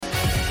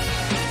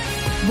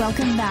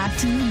Welcome back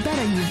to You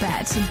Better You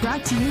Bet,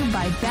 brought to you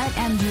by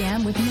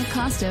BetMGM with Nick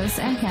Costos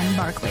and Ken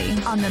Barkley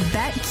on the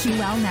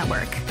BetQL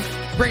network.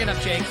 Bring it up,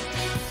 Jake.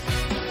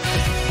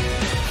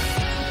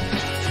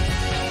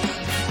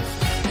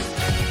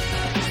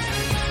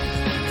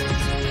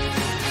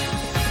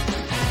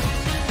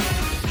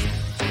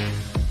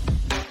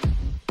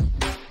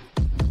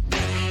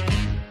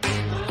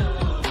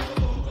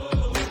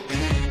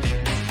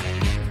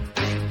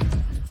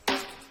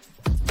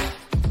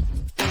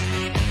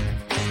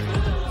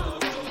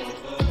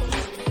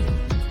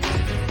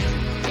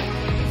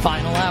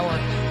 Final hour.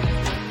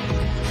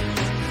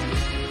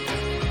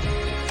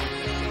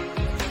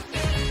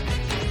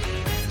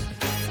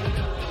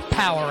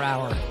 Power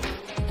hour.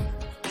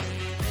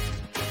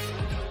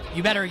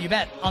 You better you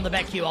bet on the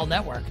BetQL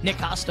network. Nick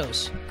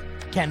Costos,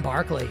 Ken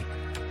Barkley,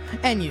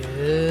 and you.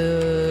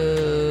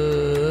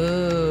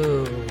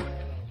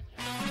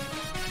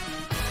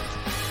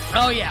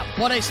 Oh yeah,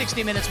 what a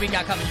 60 minutes we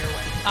got coming your way.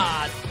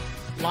 A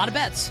lot of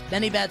bets,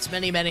 many bets,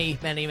 many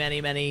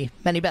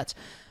bets.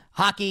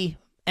 Hockey,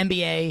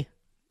 NBA.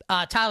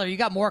 Tyler, you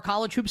got more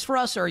college hoops for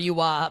us, or are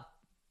you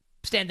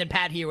standing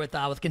pat here with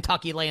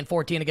Kentucky laying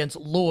 14 against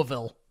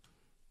Louisville?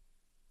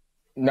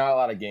 Not a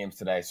lot of games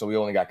today, so we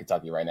only got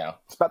Kentucky right now.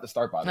 It's about to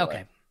start, by the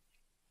way.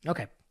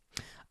 Okay.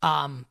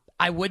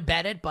 I would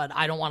bet it, but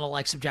I don't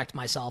want to subject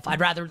myself. I'd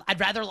rather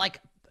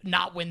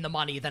not win the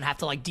money than have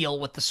to deal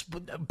with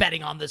the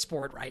betting on this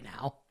sport right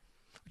now,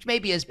 which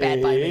maybe is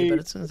bad by me, but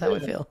it's how I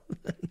feel.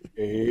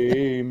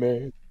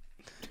 Amen.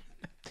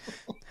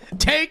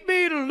 Take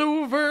me to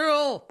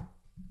Louisville.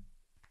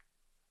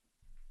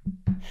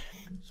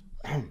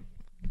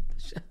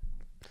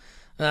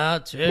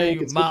 I'll tell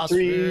you, my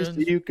friends,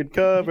 you can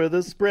cover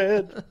the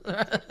spread.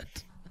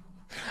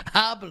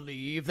 I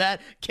believe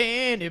that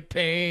Kenny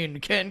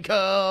Payne can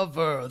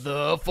cover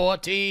the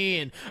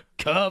 14,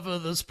 cover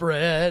the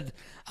spread.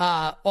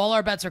 All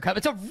our bets are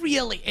covered.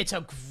 It's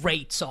a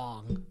great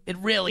song. It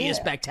really is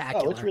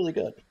spectacular. Oh, it's really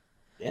good.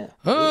 Yeah.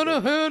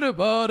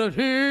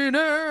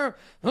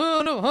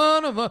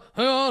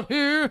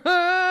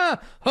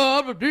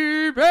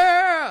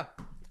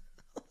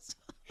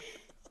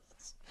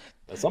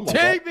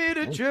 Take me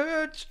to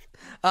church.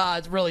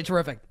 It's really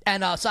terrific.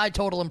 And side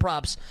total and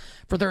props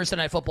for Thursday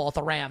Night Football with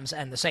the Rams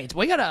and the Saints.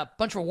 We got a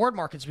bunch of reward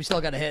markets we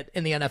still got to hit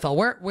in the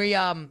NFL.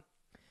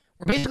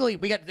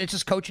 It's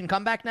just coach and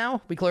comeback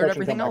now. We cleared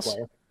everything else.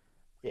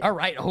 Yeah. All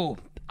right. Oh,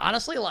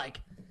 honestly,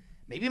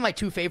 maybe my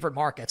two favorite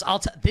markets.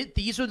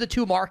 These are the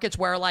two markets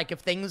where if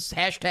things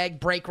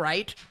 #break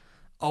right.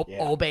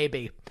 Oh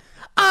baby,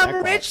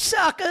 I'm rich,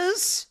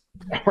 suckers.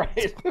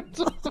 Right.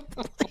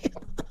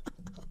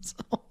 So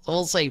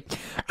we'll see.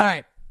 All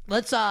right,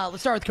 let's start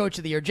with Coach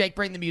of the Year. Jake,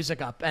 bring the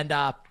music up, and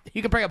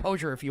you can bring up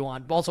Hosier if you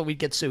want. Also, we'd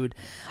get sued.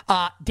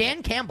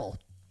 Dan Campbell.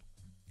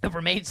 It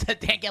remains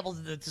that Dan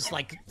Campbell's just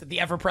the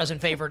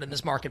ever-present favorite in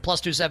this market, plus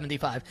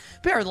 275.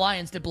 The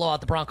Lions did blow out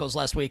the Broncos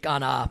last week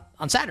on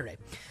Saturday.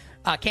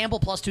 Campbell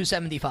plus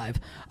 275.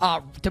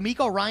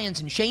 D'Amico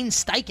Ryans and Shane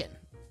Steichen.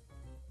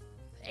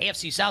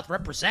 AFC South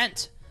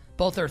represent.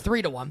 Both are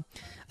 3-1.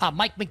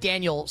 Mike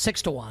McDaniel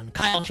 6-1.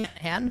 Kyle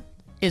Shanahan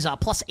is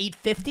plus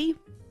 850.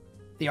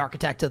 The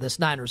architect of this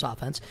Niners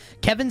offense.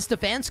 Kevin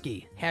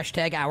Stefanski,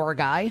 #our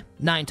guy,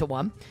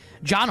 9-1.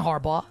 John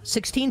Harbaugh,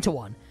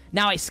 16-1.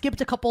 Now, I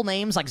skipped a couple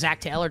names like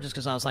Zach Taylor just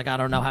because I was I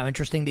don't know how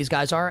interesting these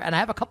guys are. And I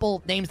have a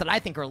couple names that I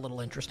think are a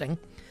little interesting.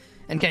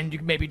 And can you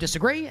maybe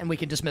disagree and we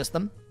can dismiss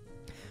them.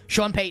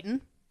 Sean Payton,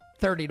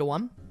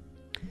 30-1.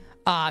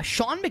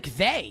 Sean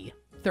McVay,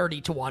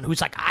 30-1,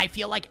 who's I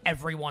feel like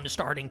everyone is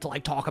starting to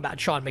talk about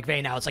Sean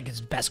McVay now. It's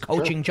his best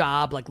coaching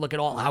job. Look at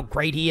how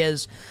great he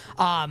is.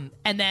 And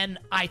then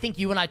I think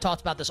you and I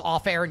talked about this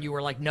off air and you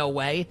were no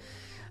way.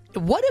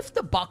 What if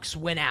the Bucs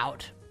win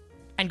out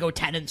and go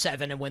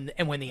 10-7 and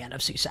win the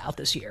NFC South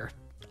this year?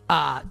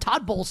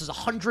 Todd Bowles is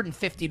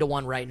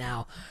 150-1 right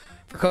now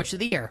for Coach of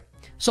the Year.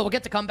 So we'll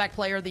get to Comeback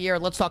Player of the Year.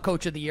 Let's talk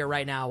Coach of the Year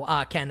right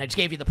now. Ken, I just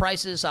gave you the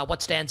prices.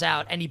 What stands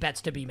out? Any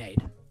bets to be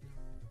made?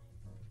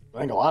 I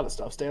think a lot of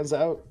stuff stands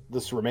out.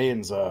 This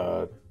remains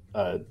a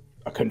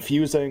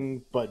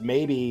confusing but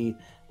maybe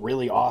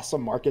really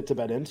awesome market to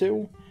bet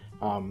into,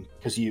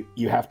 because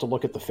you have to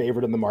look at the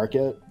favorite in the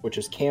market, which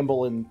is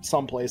Campbell in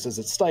some places,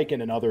 it's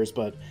Steichen in others,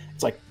 but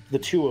it's the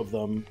two of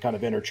them kind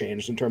of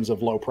interchanged in terms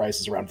of low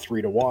prices around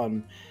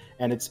 3-1.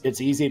 And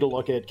it's easy to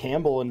look at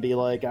Campbell and be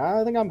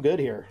I think I'm good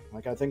here.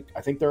 I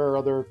think there are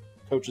other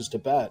coaches to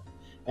bet.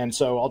 And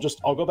so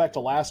I'll go back to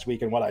last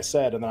week and what I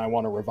said, and then I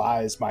want to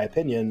revise my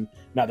opinion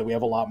now that we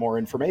have a lot more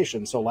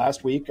information. So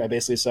last week I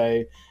basically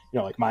say,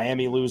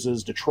 Miami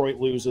loses, Detroit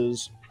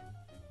loses.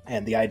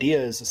 And the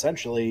idea is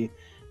essentially,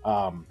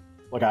 I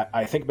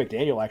think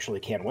McDaniel actually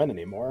can't win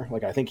anymore.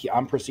 I think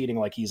I'm proceeding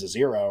like he's a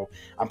 0.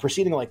 I'm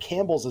proceeding like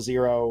Campbell's a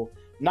 0,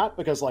 not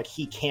because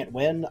he can't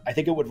win. I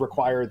think it would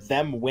require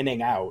them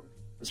winning out.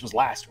 This was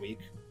last week,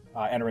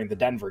 entering the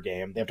Denver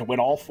game. They have to win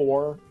all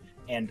 4.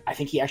 And I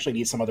think he actually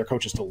needs some other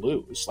coaches to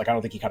lose. Like, I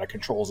don't think he kind of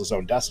controls his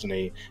own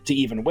destiny to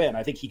even win.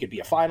 I think he could be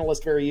a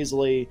finalist very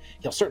easily.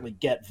 He'll certainly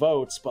get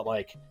votes, but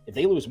like, if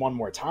they lose one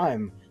more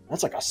time,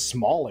 that's like a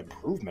small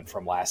improvement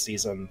from last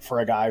season for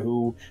a guy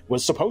who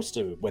was supposed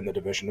to win the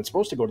division and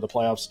supposed to go to the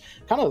playoffs.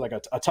 Kind of like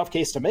a tough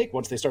case to make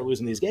once they start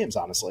losing these games,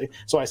 honestly.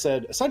 So I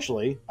said,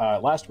 essentially,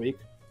 last week,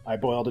 I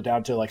boiled it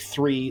down to like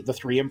the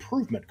three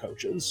improvement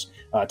coaches,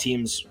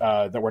 teams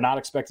that were not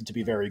expected to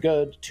be very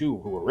good, two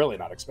who were really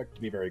not expected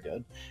to be very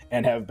good,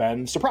 and have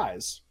been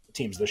surprise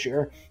teams this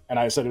year. And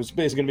I said it was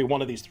basically going to be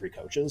one of these three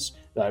coaches,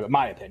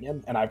 my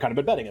opinion, and I've kind of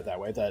been betting it that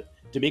way, that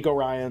D'Amico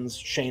Ryans,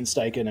 Shane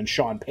Steichen, and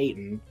Sean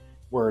Payton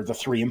were the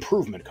three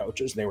improvement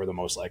coaches. They were the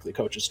most likely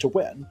coaches to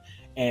win.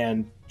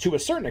 And to a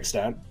certain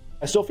extent,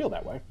 I still feel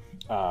that way.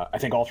 I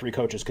think all three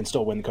coaches can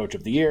still win Coach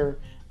of the Year.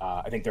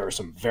 I think there are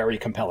some very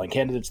compelling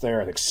candidates there.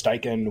 I think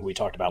Steichen, who we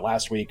talked about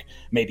last week,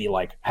 maybe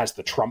like has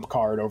the trump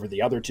card over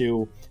the other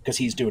two because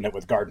he's doing it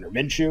with Gardner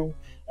Minshew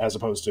as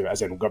opposed to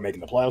making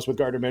the playoffs with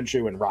Gardner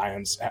Minshew. And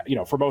Ryan's,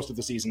 for most of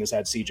the season has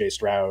had C.J.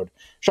 Stroud.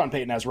 Sean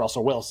Payton has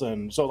Russell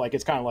Wilson. So like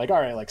it's kind of like,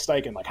 all right, like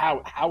Steichen, like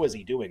how is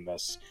he doing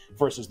this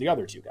versus the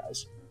other two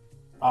guys?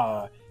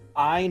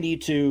 I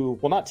need to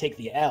not take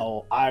the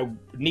L. I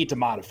need to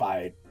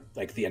modify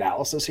like the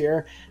analysis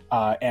here,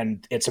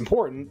 and it's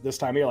important this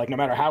time of year. Like no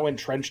matter how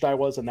entrenched I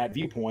was in that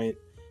viewpoint,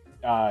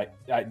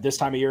 this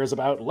time of year is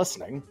about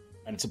listening,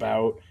 and it's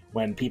about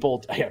when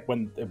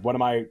one of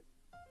my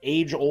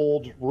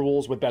age-old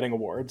rules with betting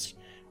awards: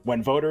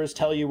 when voters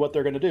tell you what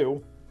they're going to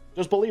do,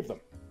 just believe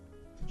them.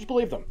 Just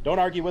believe them. Don't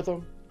argue with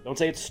them. Don't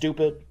say it's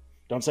stupid.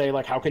 Don't say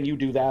like how can you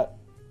do that?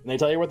 And they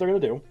tell you what they're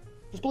going to do.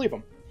 Just believe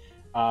them.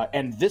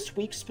 And this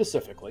week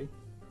specifically,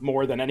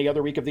 more than any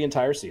other week of the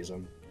entire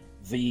season,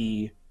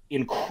 the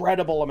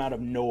incredible amount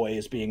of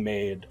noise being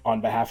made on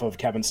behalf of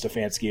Kevin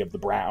Stefanski of the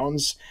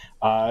Browns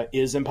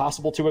is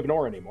impossible to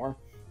ignore anymore.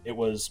 It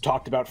was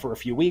talked about for a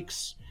few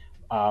weeks,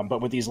 but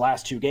with these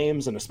last two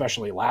games, and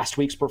especially last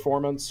week's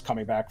performance,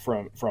 coming back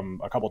from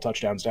a couple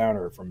touchdowns down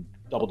or from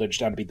double digits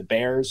down to beat the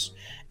Bears,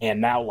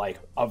 and now like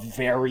a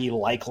very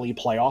likely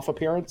playoff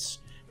appearance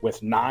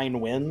with 9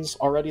 wins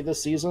already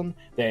this season.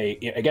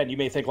 You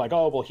may think like,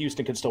 oh, well,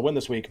 Houston can still win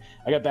this week.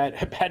 I got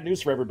bad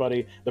news for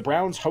everybody. The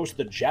Browns host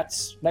the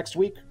Jets next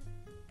week.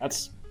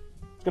 It's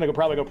going to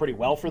probably go pretty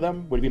well for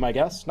them, would be my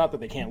guess. Not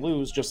that they can't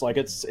lose, just like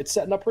it's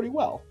setting up pretty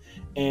well.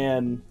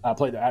 And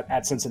played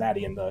at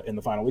Cincinnati in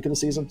the final week of the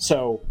season.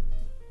 So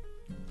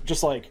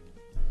just like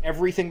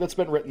everything that's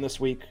been written this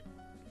week,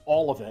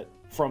 all of it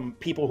from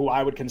people who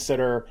I would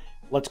consider,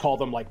 let's call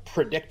them like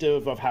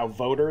predictive of how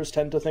voters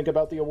tend to think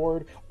about the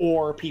award,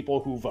 or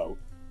people who vote.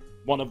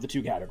 One of the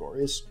two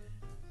categories.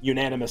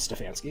 Unanimous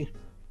Stefanski.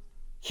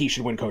 He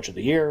should win Coach of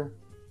the Year.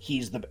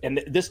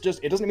 And this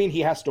it doesn't mean he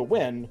has to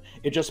win.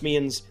 It just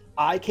means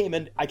I came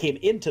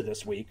into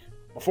this week,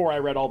 before I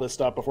read all this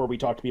stuff, before we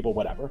talked to people,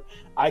 whatever.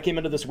 I came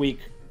into this week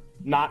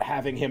not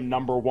having him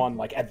number one,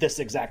 like at this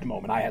exact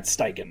moment. I had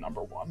Steichen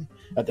number one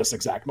at this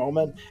exact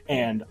moment.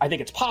 And I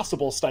think it's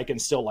possible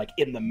Steichen's still like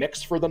in the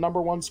mix for the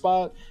number one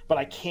spot, but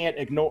I can't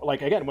ignore,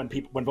 like, again,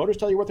 when voters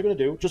tell you what they're going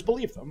to do, just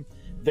believe them.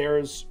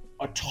 There's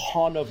a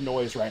ton of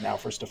noise right now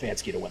for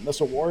Stefanski to win this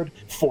award.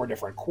 4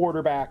 different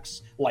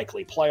quarterbacks,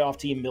 likely playoff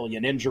team,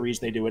 million injuries.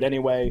 They do it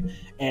anyway.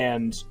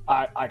 And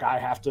I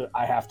have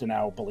to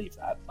now believe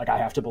that. Like, I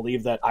have to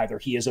believe that either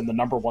he is in the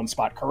number one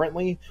spot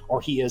currently,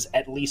 or he is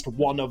at least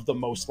one of the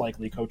most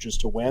likely coaches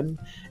to win.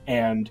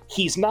 And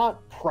he's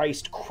not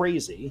priced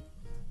crazy,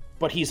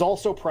 but he's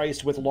also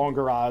priced with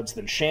longer odds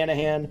than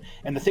Shanahan.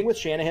 And the thing with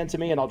Shanahan to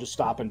me, and I'll just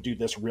stop and do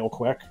this real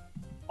quick,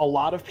 a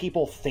lot of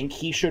people think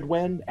he should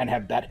win and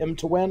have bet him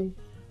to win.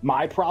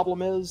 My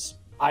problem is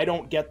I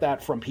don't get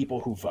that from people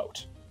who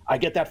vote. I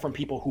get that from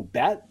people who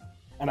bet,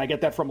 and I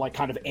get that from like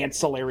kind of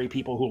ancillary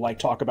people who like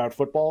talk about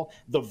football.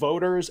 The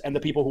voters and the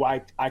people who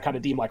I kind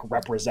of deem like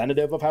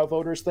representative of how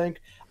voters think,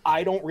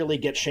 I don't really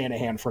get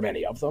Shanahan from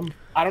any of them.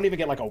 I don't even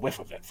get like a whiff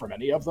of it from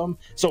any of them.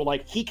 So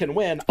like he can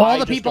win. All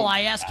the people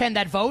I asked, Ken,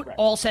 that vote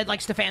all said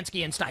like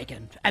Stefanski and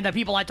Steichen. And the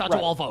people I talked to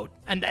all vote.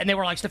 And they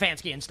were like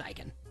Stefanski and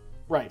Steichen.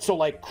 Right. So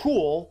like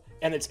cool.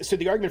 And so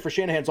the argument for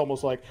Shanahan's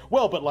almost like,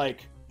 well, but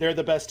like they're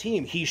the best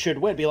team, he should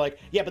win. Be like,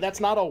 yeah, but that's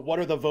not a what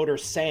are the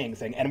voters saying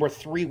thing. And we're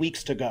 3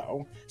 weeks to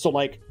go. So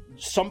like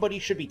somebody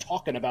should be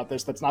talking about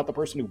this. That's not the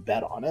person who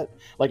bet on it.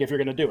 Like if you're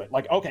going to do it,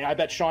 like, okay, I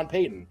bet Sean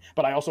Payton,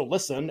 but I also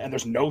listen, and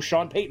there's no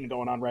Sean Payton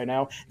going on right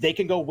now. They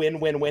can go win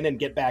and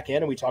get back in.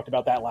 And we talked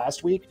about that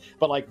last week.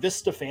 But like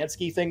this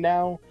Stefanski thing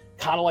now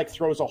kind of like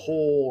throws a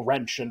whole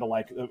wrench into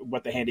like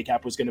what the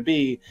handicap was going to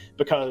be,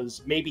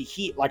 because maybe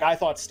I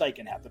thought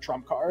Steichen had the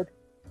trump card.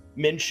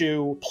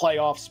 Minshew,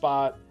 playoff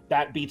spot,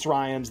 that beats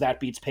Ryans, that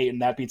beats Payton,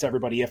 that beats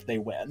everybody if they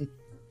win.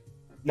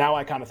 Now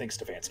I kind of think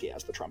Stefanski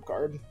has the trump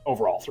card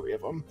over all 3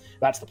 of them.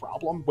 That's the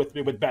problem with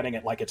betting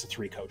it like it's a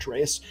 3-coach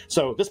race.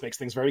 So this makes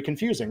things very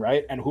confusing,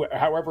 right? And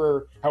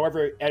however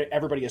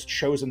everybody has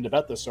chosen to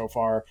bet this so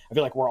far, I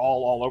feel like we're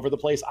all over the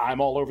place. I'm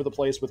all over the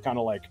place with kind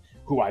of like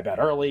who I bet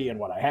early and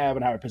what I have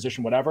and how I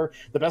position whatever.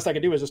 The best I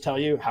can do is just tell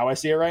you how I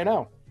see it right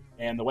now.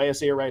 And the way I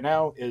see it right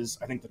now is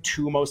I think the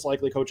two most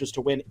likely coaches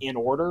to win in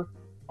order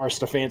are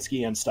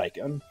Stefanski and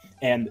Steichen.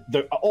 And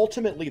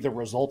ultimately, the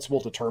results will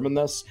determine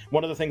this.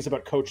 One of the things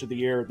about Coach of the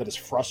Year that is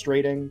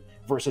frustrating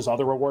versus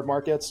other award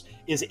markets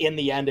is in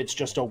the end, it's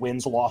just a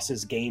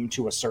wins-losses game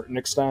to a certain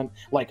extent.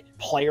 Like,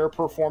 player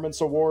performance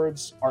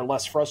awards are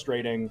less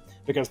frustrating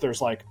because there's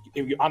like,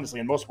 honestly,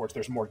 in most sports,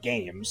 there's more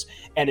games.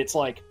 And it's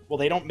like, well,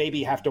 they don't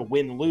maybe have to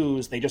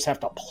win-lose. They just have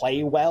to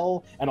play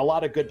well. And a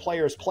lot of good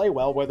players play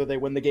well, whether they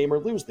win the game or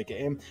lose the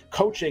game.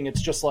 Coaching,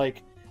 it's just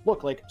like,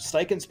 look, like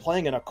Steichen's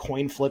playing in a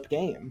coin flip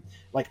game.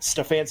 Like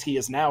Stefanski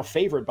is now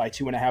favored by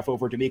 2.5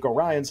 over D'Amico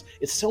Ryans.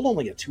 It's still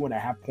only a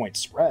 2.5 point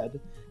spread.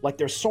 Like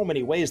there's so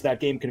many ways that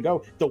game can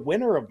go. The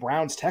winner of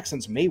Browns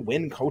Texans may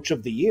win Coach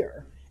of the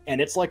Year. And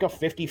it's like a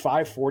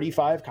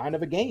 55-45 kind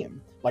of a game,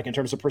 like in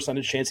terms of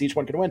percentage chance each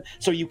one can win.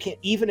 So you can't,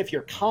 even if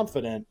you're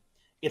confident,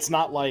 it's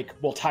not like,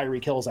 well,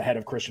 Tyreek Hill's ahead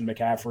of Christian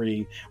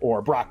McCaffrey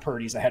or Brock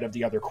Purdy's ahead of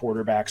the other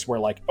quarterbacks where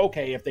like,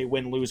 okay, if they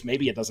win, lose,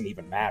 maybe it doesn't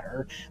even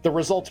matter. The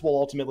results will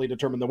ultimately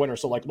determine the winner.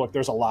 So like, look,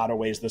 there's a lot of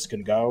ways this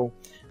can go.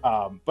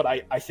 But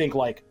I think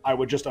like I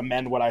would just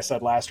amend what I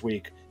said last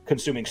week,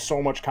 consuming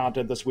so much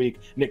content this week.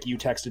 Nick, you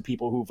texted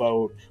people who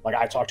vote. Like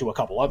I talked to a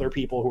couple other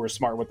people who are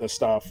smart with this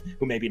stuff,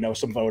 who maybe know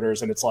some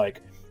voters. And it's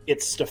like,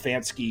 it's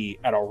Stefanski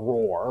at a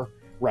roar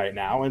right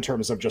now in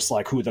terms of just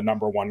like who the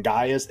number one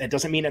guy is. It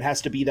doesn't mean it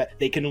has to be that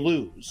they can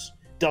lose.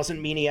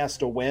 Doesn't mean he has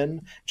to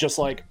win. Just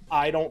like,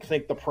 I don't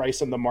think the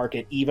price in the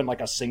market, even like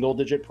a single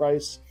digit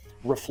price,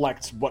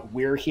 reflects what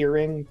we're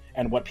hearing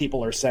and what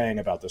people are saying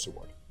about this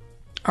award.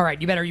 All right,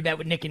 you better you bet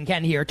with Nick and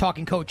Ken here,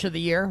 talking Coach of the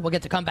Year. We'll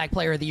get to Comeback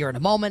Player of the Year in a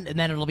moment, and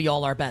then it'll be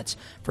all our bets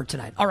for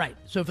tonight. All right,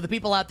 so for the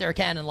people out there,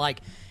 Ken, and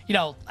like, you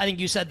know, I think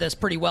you said this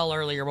pretty well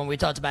earlier when we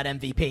talked about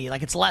MVP.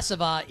 Like, it's less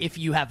of a if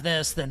you have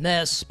this than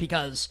this,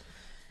 because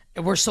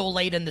we're so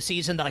late in the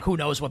season that like who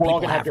knows what people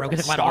have. We're going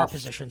to think about our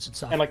positions and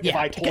stuff. And like, if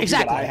I told you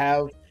what I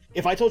have,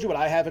 if I told you what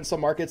I have in some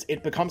markets,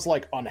 it becomes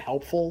like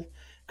unhelpful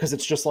because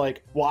it's just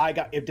like, well,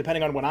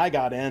 depending on when I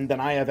got in,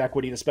 then I have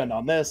equity to spend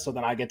on this, so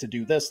then I get to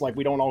do this. Like,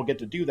 we don't all get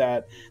to do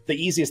that. The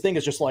easiest thing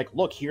is just like,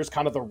 look, here's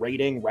kind of the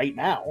rating right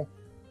now.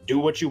 Do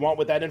what you want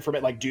with that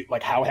information.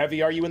 Like, how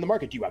heavy are you in the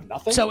market? Do you have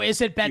nothing? So is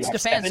it Bet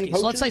Stefanski?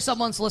 So let's say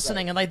someone's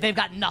listening and like they've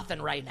got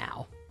nothing right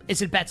now.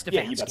 Is it Bet Stefanski?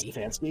 Yeah, you bet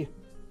Stefanski.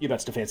 You bet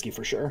Stefanski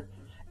for sure.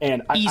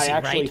 And I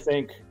actually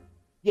think,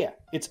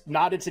 it's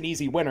an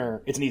easy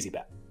winner. It's an easy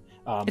bet.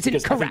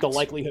 Because I think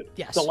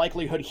the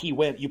likelihood he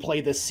wins, you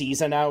play this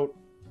season out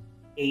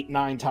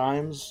 8-9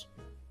 times,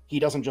 he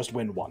doesn't just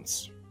win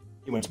once.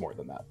 He wins more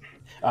than that.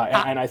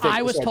 And I think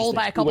I was told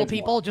by a couple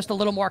people, just a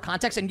little more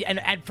context,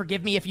 and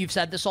forgive me if you've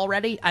said this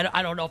already.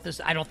 I don't know if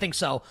this, I don't think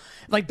so.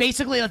 Like,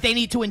 basically, like, they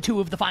need to win 2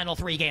 of the final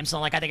 3 games,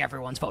 and like, I think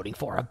everyone's voting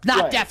for him.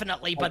 Not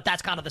definitely, but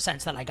that's kind of the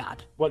sense that I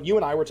got. Well, you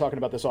and I were talking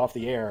about this off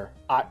the air.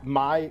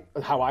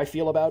 How I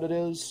feel about it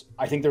is,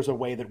 I think there's a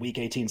way that Week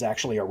 18 is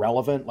actually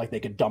irrelevant. Like, they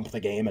could dump the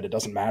game, and it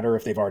doesn't matter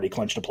if they've already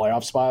clinched a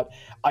playoff spot.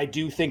 I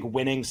do think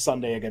winning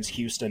Sunday against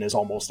Houston is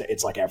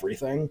it's like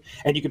everything.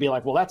 And you could be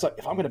like, well,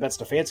 if I'm going to bet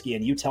Stefanski,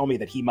 and you tell me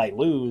that he might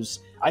lose,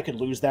 I could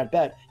lose that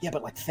bet. Yeah,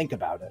 but like, think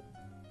about it.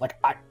 Like,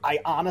 I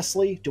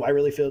honestly,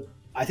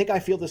 I think I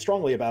feel this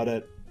strongly about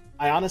it.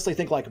 I honestly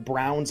think like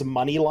Brown's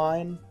money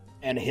line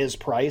and his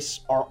price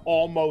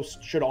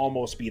should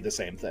almost be the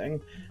same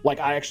thing. Like,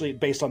 I actually,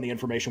 based on the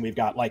information we've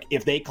got, like,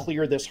 if they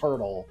clear this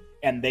hurdle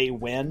and they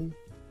win,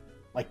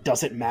 like,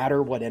 does it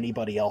matter what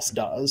anybody else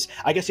does?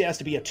 I guess it has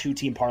to be a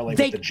 2-team parlay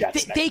with the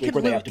Jets next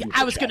week.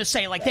 I was going to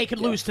say, like, they could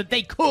lose to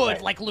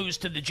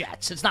the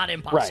Jets. It's not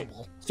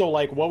impossible. Right. So,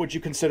 like, what would you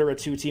consider a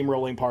 2-team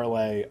rolling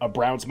parlay? A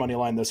Browns money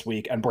line this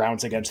week and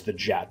Browns against the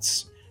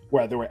Jets,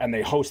 and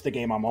they host the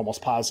game. I'm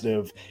almost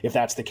positive if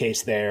that's the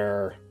case,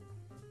 they're,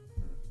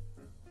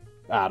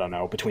 I don't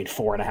know, between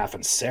 4.5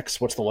 and 6.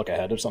 What's the look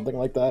ahead of something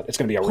like that? It's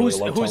going to be a really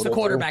low total. Who's the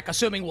quarterback?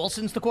 Assuming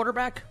Wilson's the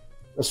quarterback.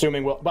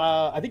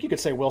 I think you could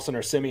say Wilson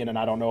or Simeon, and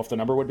I don't know if the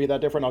number would be that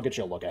different. I'll get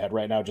you a look ahead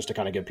right now just to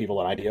kind of give people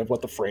an idea of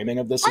what the framing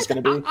of this is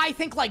going to be. I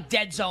think like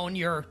dead zone,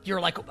 you're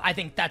like, I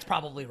think that's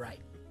probably right.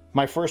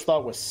 My first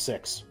thought was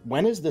 6.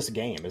 When is this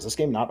game? Is this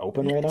game not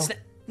open right now?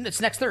 It's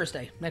next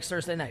Thursday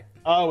night.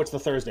 Oh, it's the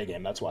Thursday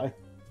game. That's why.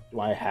 Do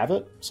I have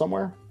it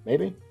somewhere?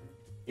 Maybe.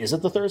 Is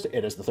it the Thursday?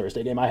 It is the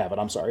Thursday game. I have it.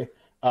 I'm sorry.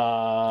 6,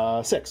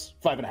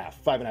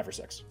 5.5 or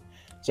 6.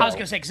 So, I was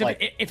going to say, because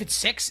if it's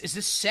 6, is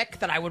this sick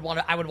that I would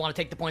want to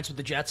take the points with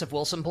the Jets if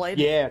Wilson played?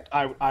 Yeah,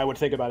 I would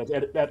think about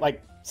it. At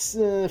like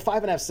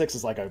 5.5, 6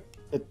 is like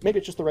maybe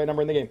it's just the right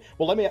number in the game.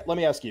 Well, let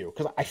me ask you,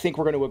 because I think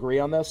we're going to agree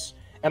on this,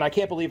 and I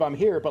can't believe I'm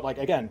here, but like,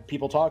 again,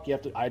 people talk.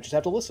 I just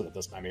have to listen at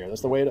this time of year.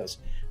 That's the way it is.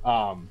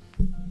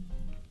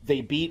 They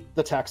beat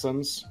the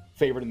Texans,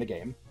 favored in the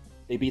game.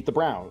 They beat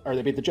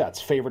the Jets,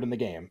 favored in the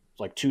game.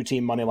 It's like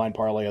 2-team money line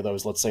parlay of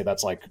those. Let's say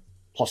that's like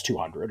plus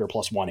 200 or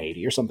plus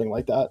 180 or something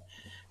like that.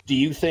 Do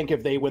you think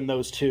if they win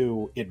those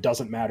 2, it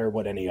doesn't matter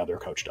what any other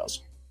coach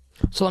does?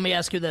 So let me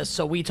ask you this.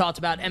 So we talked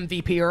about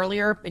MVP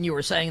earlier, and you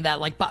were saying that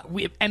like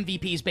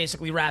MVP is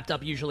basically wrapped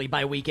up usually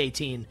by Week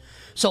 18.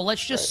 So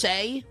let's just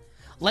say,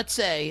 let's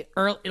say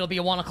it'll be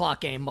a 1 o'clock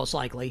game, most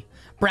likely.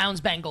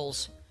 Browns,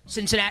 Bengals,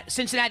 Cincinnati.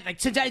 Like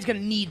Cincinnati's going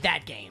to need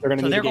that game,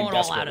 they're going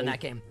all out in that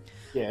game.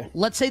 Yeah.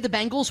 Let's say the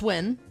Bengals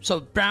win,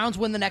 so Browns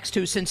win the next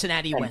two,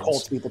 Cincinnati wins.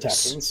 Colts beat the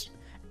Texans.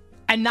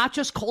 And not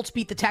just Colts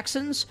beat the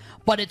Texans,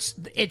 but it's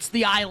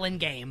the island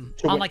game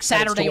on like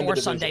Saturday or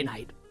Sunday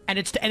night. And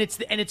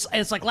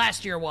it's like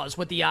last year was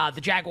with the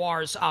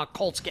Jaguars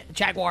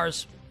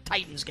Jaguars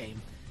Titans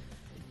game.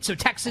 So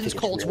Texans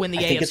Colts win the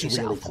AFC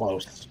South. Really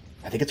close.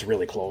 I think it's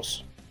really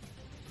close.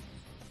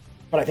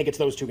 But I think it's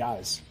those two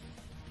guys.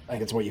 I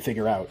think it's what you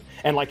figure out.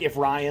 And like if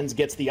Ryans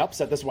gets the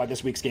upset, this is why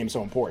this week's game is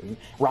so important.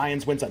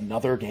 Ryans wins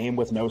another game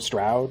with no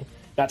Stroud.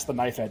 That's the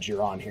knife edge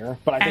you're on here.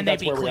 But I think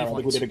that's where we're at. I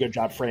think we did a good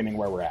job framing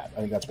where we're at.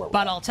 I think that's where we're at.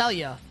 But I'll tell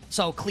you,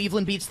 so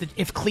Cleveland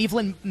if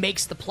Cleveland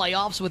makes the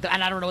playoffs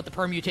and I don't know what the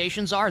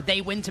permutations are,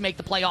 they win to make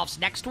the playoffs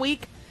next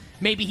week.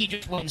 Maybe he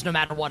just wins no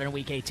matter what in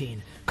week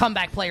 18.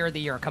 Comeback player of the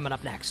year coming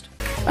up next.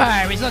 All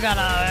right, we still got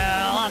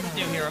a lot to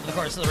do here over the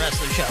course of the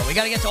rest of the show. We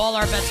got to get to all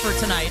our bets for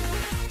tonight.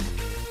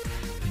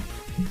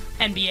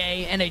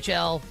 NBA,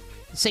 NHL,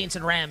 Saints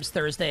and Rams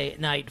Thursday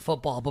night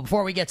football. But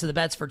before we get to the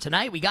bets for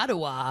tonight, we got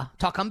to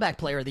talk comeback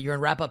player of the year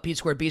and wrap up P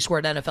Squared B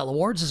Squared NFL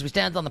awards as we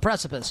stand on the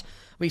precipice.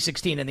 Week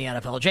 16 in the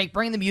NFL. Jake,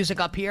 bring the music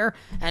up here.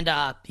 And,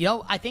 I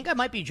think I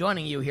might be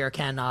joining you here,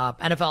 Ken,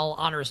 NFL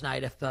Honors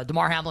Night. If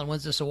DeMar Hamlin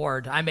wins this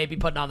award, I may be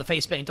putting on the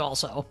face paint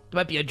also. It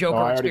might be a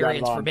Joker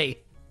experience for me.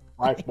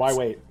 Why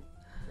wait?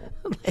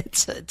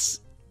 It's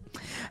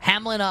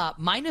Hamlin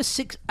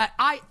 -6.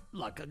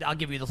 Look, I'll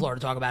give you the floor to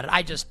talk about it.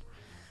 I just...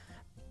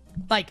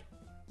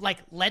 Like,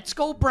 let's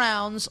go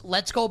Browns,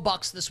 let's go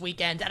Bucks this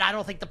weekend, and I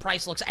don't think the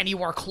price looks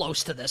anywhere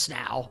close to this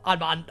now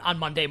on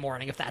Monday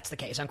morning, if that's the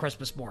case, on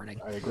Christmas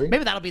morning. I agree.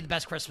 Maybe that'll be the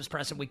best Christmas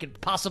present we could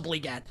possibly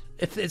get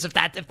if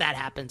that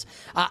happens.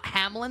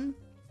 Hamlin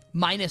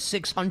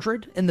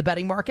 -600 in the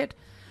betting market.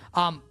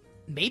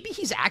 Maybe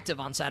he's active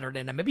on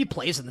Saturday night. Maybe he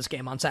plays in this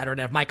game on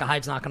Saturday if Micah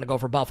Hyde's not going to go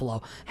for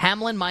Buffalo.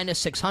 Hamlin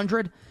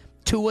 -600.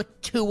 Tua's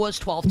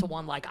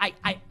 12-1. Like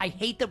I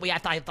hate that we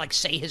have to like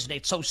say his name.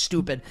 It's so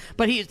stupid.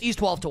 But he's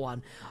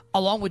 12-1,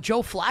 along with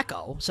Joe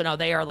Flacco. So now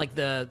they are like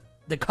the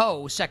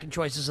second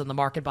choices in the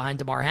market behind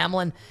DeMar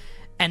Hamlin,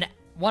 and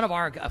one of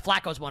our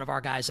Flacco's one of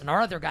our guys, and our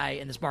other guy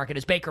in this market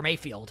is Baker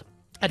Mayfield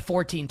at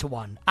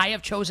 14-1. I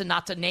have chosen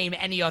not to name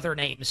any other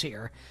names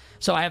here.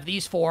 So I have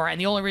these four, and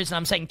the only reason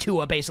I'm saying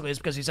Tua basically is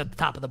because he's at the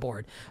top of the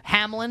board.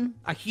 Hamlin,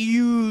 a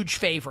huge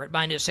favorite,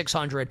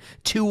 -600.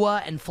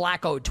 Tua and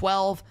Flacco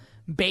 12.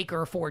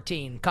 Baker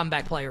 14,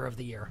 comeback player of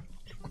the year.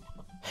 I'm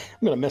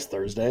going to miss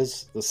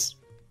Thursdays. This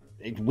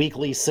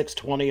weekly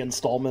 620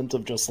 installment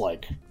of just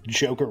like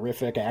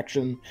jokerific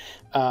action.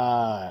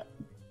 I'm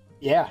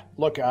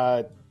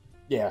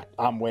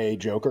way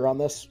joker on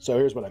this. So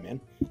here's what I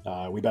mean.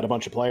 We bet a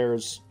bunch of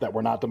players that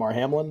were not DeMar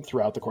Hamlin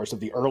throughout the course of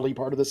the early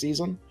part of the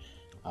season.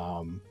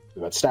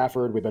 We bet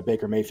Stafford, we bet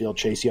Baker Mayfield,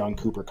 Chase Young,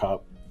 Cooper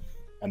Kupp,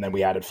 and then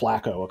we added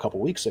Flacco a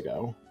couple weeks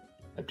ago.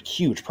 A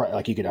huge price.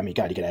 Like you could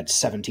add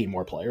 17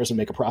 more players and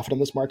make a profit in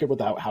this market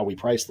without how we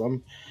price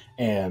them.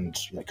 And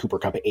like Cooper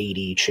Kupp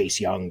 80, Chase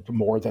Young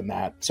more than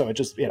that. So it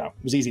just, it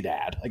was easy to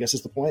add, I guess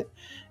is the point.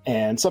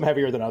 And some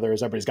heavier than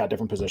others. Everybody's got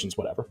different positions,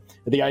 whatever.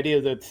 The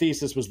idea, the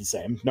thesis was the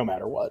same, no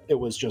matter what. It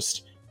was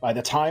just by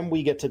the time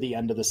we get to the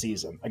end of the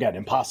season, again,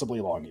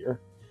 impossibly long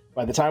year.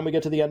 By the time we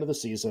get to the end of the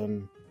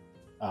season,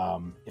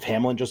 if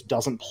Hamlin just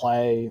doesn't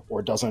play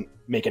or doesn't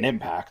make an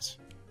impact,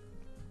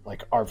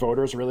 like, our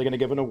voters are really going to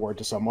give an award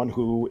to someone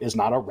who is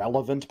not a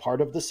relevant part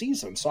of the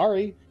season.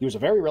 Sorry. He was a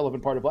very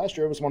relevant part of last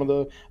year. It was one of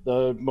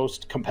the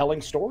most compelling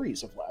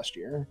stories of last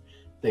year.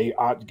 The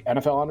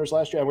NFL honors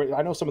last year,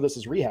 I know some of this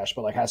is rehashed,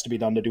 but like has to be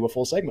done to do a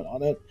full segment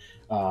on it.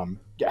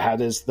 Had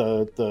is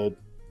the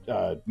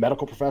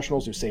medical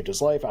professionals who saved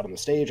his life out on the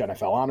stage,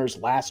 NFL honors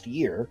last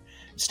year,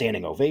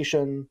 standing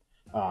ovation.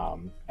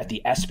 At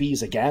the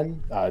ESPYs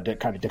again, did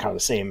kind of the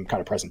same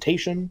kind of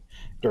presentation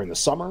during the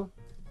summer.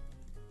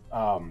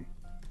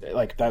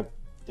 Like that,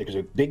 it was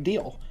a big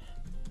deal.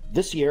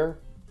 This year,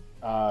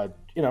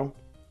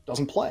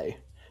 doesn't play.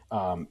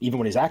 Even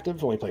when he's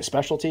active, only plays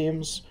special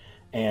teams,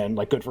 and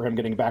like good for him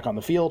getting back on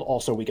the field.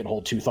 Also, we can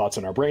hold two thoughts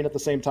in our brain at the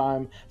same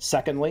time.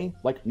 Secondly,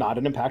 like not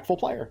an impactful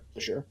player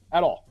this year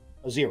at all.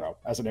 A 0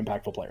 as an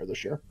impactful player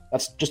this year.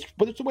 That's just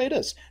it's the way it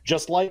is.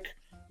 Just like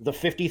the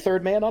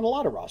 53rd man on a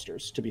lot of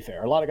rosters, to be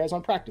fair. A lot of guys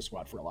on practice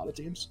squad for a lot of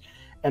teams.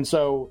 And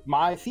so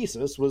my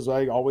thesis was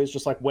like always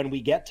just like when we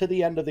get to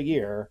the end of the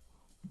year,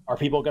 are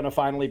people going to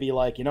finally be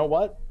like, you know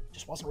what?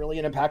 Just wasn't really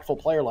an impactful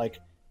player. Like,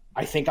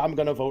 I think I'm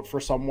going to vote for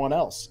someone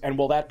else. And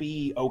will that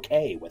be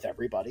okay with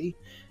everybody?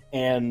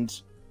 And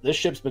this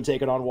ship's been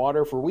taking on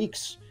water for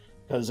weeks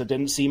because it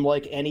didn't seem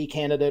like any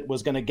candidate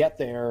was going to get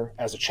there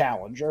as a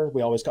challenger.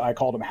 I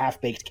called them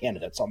half-baked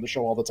candidates on the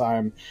show all the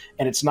time.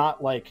 And it's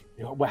not like,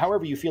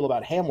 however you feel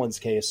about Hamlin's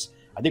case,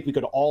 I think we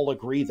could all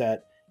agree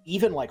that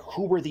even like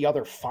who were the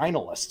other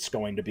finalists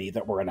going to be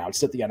that were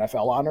announced at the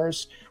NFL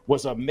honors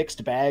was a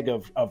mixed bag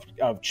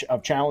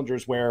of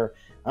challengers where,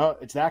 oh,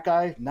 it's that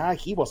guy. Nah,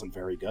 he wasn't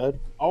very good.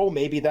 Oh,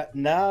 maybe that.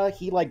 Nah,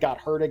 he like got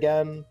hurt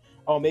again.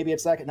 oh, maybe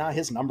it's that. Nah,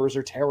 his numbers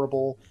are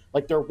terrible.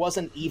 Like, there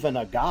wasn't even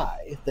a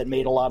guy that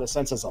made a lot of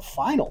sense as a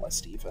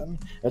finalist, even.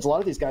 As a lot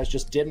of these guys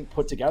just didn't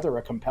put together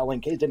a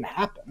compelling case. It didn't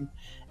happen.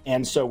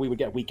 And so we would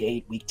get week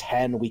 8, week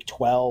 10, week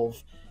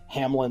 12.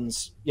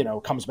 Hamlin's,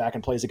 comes back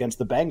and plays against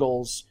the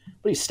Bengals,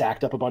 but he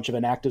stacked up a bunch of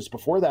inactives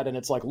before that. And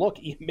it's like, look,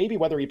 maybe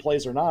whether he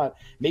plays or not,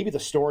 maybe the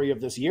story of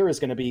this year is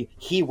going to be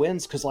he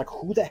wins because, like,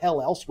 who the hell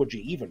else would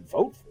you even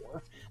vote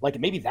for? Like,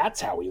 maybe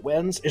that's how he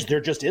wins, is there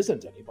just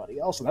isn't anybody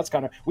else. And that's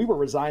kind of, we were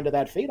resigned to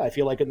that fate, I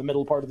feel like, in the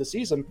middle part of the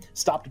season,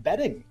 stopped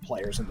betting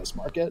players in this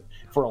market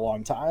for a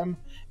long time.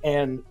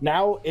 And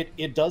now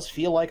it does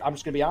feel like, I'm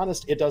just going to be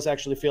honest, it does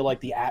actually feel like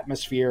the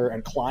atmosphere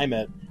and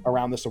climate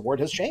around this award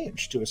has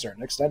changed to a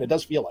certain extent. It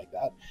does feel like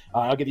that.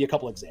 I'll give you a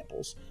couple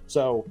examples.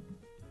 So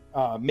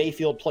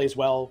Mayfield plays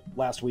well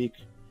last week,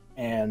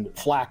 and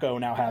Flacco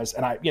now has,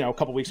 and a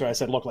couple weeks ago I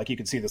said, look, like, you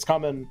can see this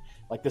coming.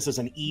 Like, this is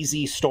an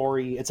easy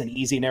story. It's an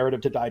easy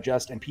narrative to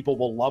digest, and people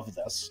will love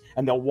this,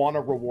 and they'll want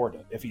to reward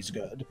it if he's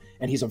good.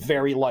 And he's a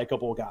very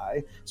likable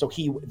guy. So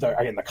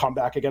the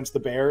comeback against the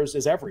Bears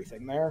is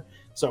everything there.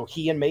 So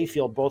he and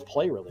Mayfield both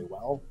play really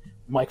well.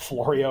 Mike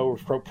Florio,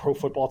 Pro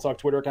Football Talk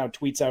Twitter account,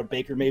 tweets out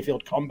Baker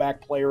Mayfield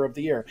comeback player of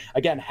the year.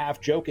 Again, half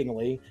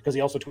jokingly, because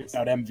he also tweets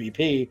out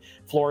MVP.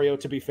 Florio,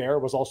 to be fair,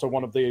 was also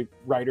one of the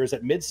writers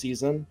at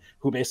midseason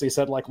who basically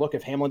said, like, look,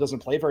 if Hamlin doesn't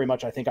play very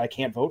much, I think I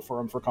can't vote for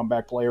him for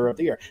comeback player of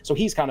the year. So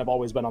he's kind of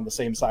always been on the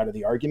same side of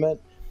the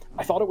argument.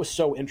 I thought it was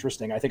so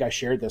interesting. I think I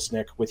shared this,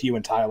 Nick, with you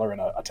and Tyler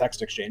in a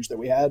text exchange that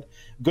we had.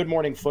 Good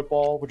Morning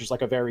Football, which is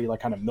like a very like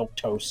kind of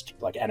milquetoast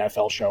like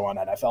NFL show on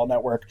NFL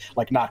Network,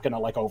 like not going to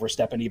like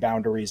overstep any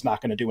boundaries,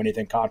 not going to do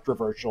anything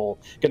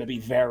controversial, going to be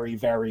very,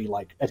 very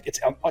like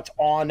it's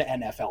on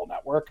NFL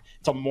Network.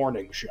 It's a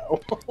morning show.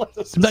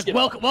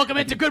 Welcome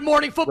into Good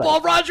Morning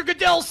Football. Right. Roger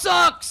Goodell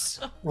sucks.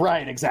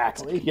 Right,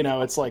 exactly.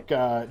 It's like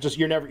just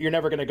you're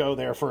never going to go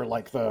there for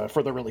like the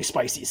really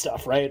spicy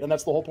stuff, right? And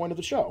that's the whole point of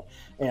the show.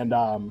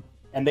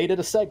 And they did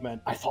a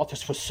segment. I thought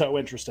this was so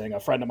interesting. A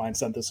friend of mine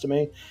sent this to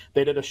me.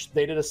 They did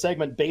a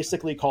segment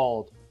basically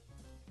called,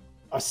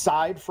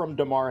 aside from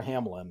Damar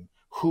Hamlin,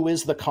 who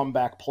is the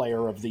comeback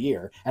player of the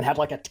year, and had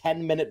like a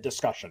 10-minute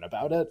discussion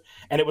about it.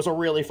 And it was a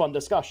really fun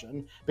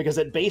discussion because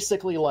it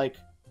basically, like,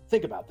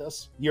 think about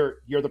this.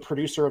 You're the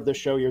producer of this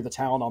show. You're the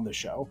talent on this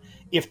show.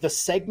 If the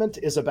segment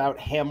is about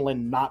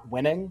Hamlin not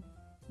winning,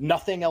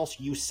 nothing else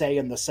you say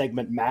in the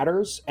segment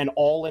matters, and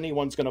all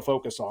anyone's going to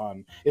focus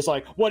on is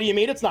like, what do you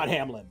mean it's not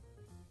Hamlin?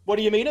 What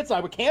do you mean it's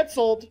not? We're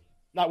canceled.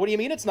 Not, what do you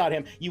mean it's not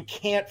him? You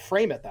can't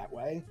frame it that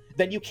way.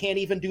 Then you can't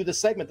even do the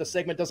segment. The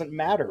segment doesn't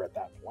matter at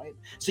that point.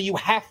 So you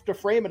have to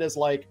frame it as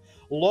like,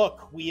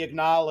 look, we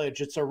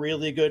acknowledge it's a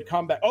really good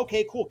comeback.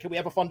 Okay, cool. Can we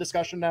have a fun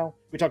discussion now?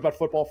 We talked about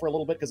football for a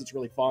little bit because it's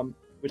really fun.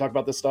 We talked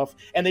about this stuff.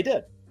 And they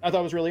did. I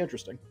thought it was really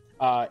interesting.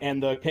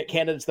 And the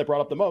candidates that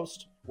brought up the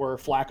most were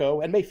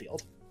Flacco and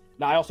Mayfield.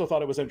 Now, I also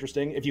thought it was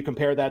interesting if you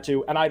compare that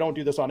to, and I don't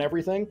do this on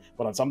everything,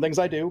 but on some things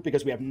I do,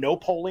 because we have no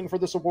polling for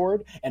this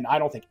award, and I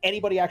don't think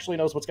anybody actually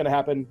knows what's going to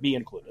happen, me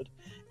included.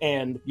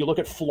 And you look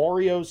at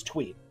Florio's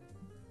tweet,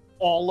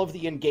 all of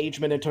the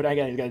engagement into,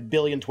 again, he's got 1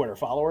 billion Twitter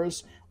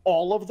followers,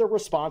 all of the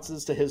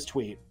responses to his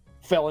tweet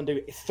fell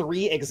into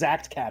 3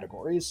 exact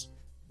categories,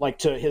 like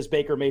to his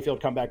Baker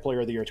Mayfield comeback player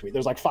of the year tweet.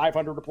 There's like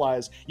 500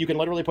 replies. You can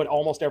literally put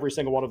almost every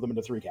single one of them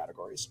into 3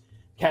 categories.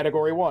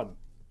 Category 1,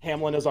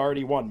 Hamlin has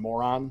already won,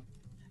 moron.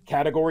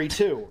 Category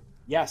 2,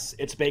 yes,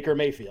 it's Baker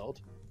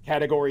Mayfield.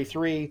 Category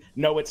 3,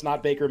 no, it's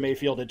not Baker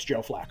Mayfield, it's Joe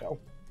Flacco.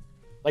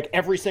 Like,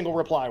 every single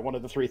reply, one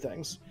of the 3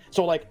 things.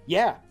 So, like,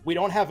 yeah, we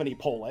don't have any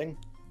polling.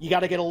 You got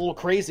to get a little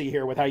crazy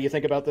here with how you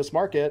think about this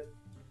market.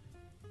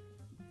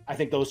 I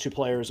think those 2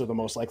 players are the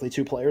most likely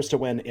 2 players to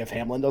win if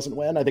Hamlin doesn't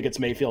win. I think it's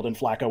Mayfield and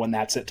Flacco, and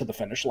that's it to the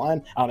finish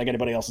line. I don't think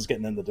anybody else is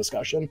getting in the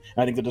discussion.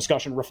 I think the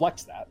discussion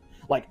reflects that.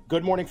 Like,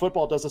 Good Morning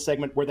Football does a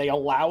segment where they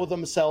allow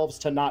themselves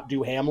to not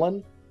do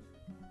Hamlin,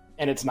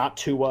 and it's not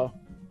Tua,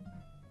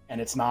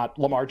 and it's not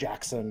Lamar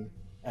Jackson,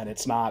 and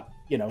it's not,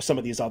 some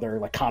of these other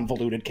like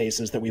convoluted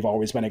cases that we've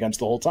always been against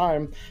the whole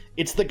time.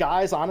 It's the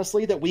guys,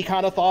 honestly, that we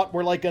kind of thought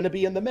were like going to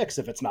be in the mix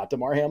if it's not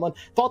Damar Hamlin.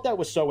 Thought that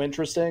was so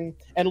interesting.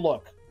 And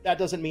look, that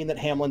doesn't mean that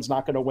Hamlin's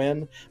not going to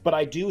win, but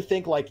I do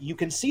think like you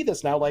can see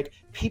this now, like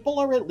people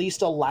are at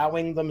least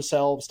allowing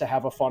themselves to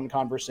have a fun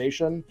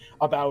conversation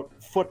about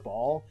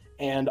football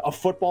and a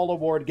football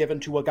award given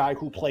to a guy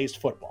who plays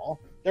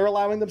football. They're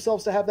allowing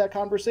themselves to have that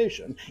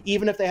conversation,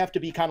 even if they have to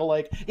be kind of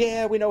like,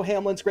 yeah, we know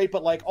Hamlin's great,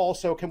 but like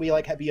also can we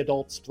like be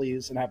adults,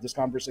 please, and have this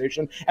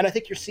conversation? And I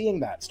think you're seeing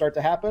that start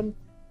to happen.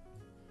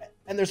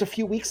 And there's a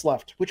few weeks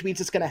left, which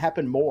means it's going to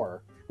happen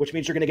more, which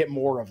means you're going to get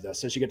more of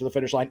this as you get to the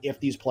finish line if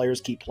these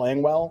players keep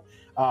playing well.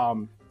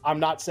 I'm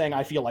not saying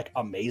I feel like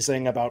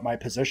amazing about my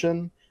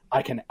position.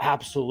 I can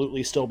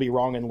absolutely still be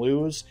wrong and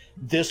lose.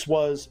 This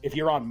was, if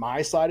you're on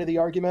my side of the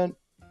argument,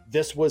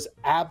 this was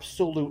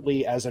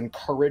absolutely as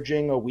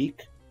encouraging a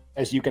week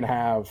as you can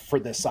have for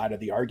this side of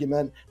the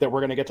argument, that we're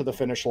going to get to the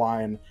finish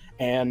line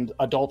and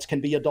adults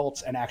can be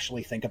adults and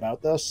actually think about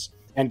this.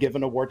 and give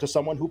an award to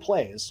someone who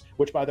plays,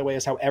 which, by the way,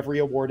 is how every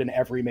award in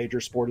every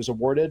major sport is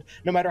awarded,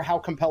 no matter how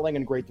compelling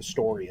and great the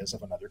story is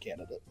of another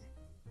candidate.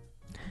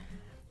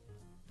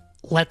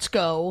 Let's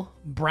go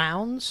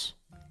Browns.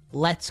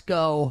 Let's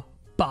go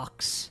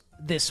Bucks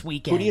this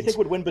weekend. Who do you think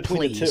would win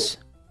between the two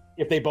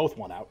if they both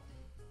won out?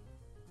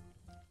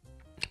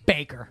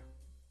 Baker.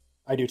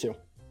 I do too.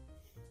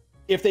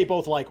 If they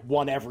both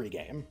won every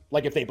game,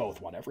 if they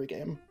both won every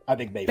game, I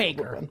think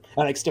Baker would win.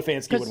 I think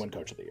Stefanski would win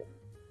Coach of the Year.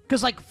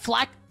 Because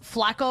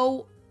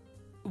Flacco,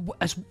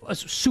 a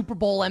Super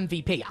Bowl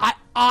MVP,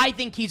 I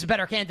think he's a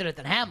better candidate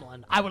than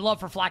Hamlin. I would love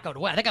for Flacco to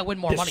win. I think I win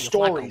more money if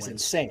Flacco wins. The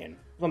story's insane.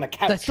 On the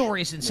couch. The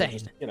story's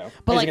insane.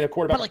 But a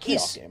quarterback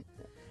game.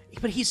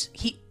 But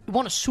he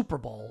won a Super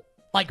Bowl.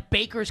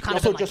 Baker's kind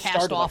of been been just cast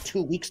started off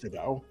 2 weeks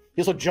ago.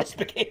 He also just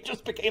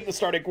became the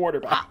starting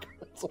quarterback.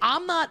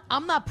 I'm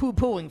not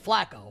poo-pooing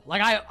Flacco.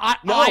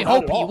 I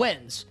hope he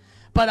wins.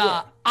 But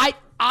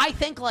I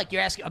think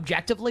you're asking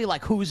objectively,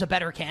 who's a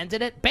better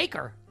candidate?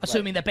 Baker,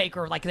 assuming that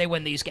Baker they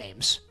win these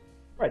games.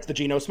 Right, it's the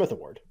Geno Smith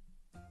Award.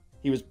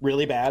 He was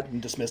really bad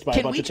and dismissed by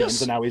a bunch of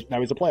teams, and now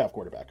he's a playoff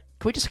quarterback.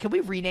 Can we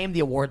rename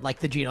the award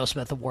the Geno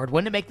Smith Award?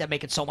 Wouldn't it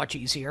make it so much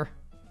easier?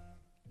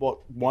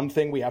 Well, one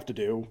thing we have to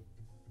do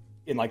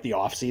in the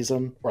off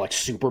season or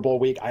Super Bowl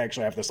week, I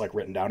actually have this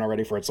written down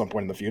already for at some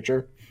point in the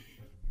future.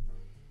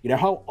 You know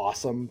how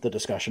awesome the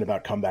discussion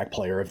about comeback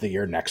player of the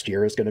year next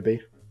year is going to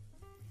be?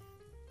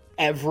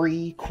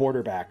 Every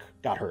quarterback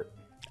got hurt.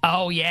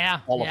 Oh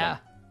yeah. All of them.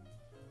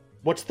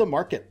 What's the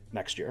market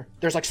next year?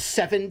 There's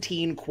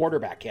 17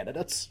 quarterback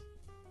candidates.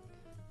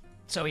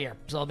 So I'm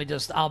going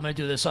to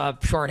do this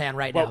shorthand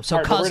right now. So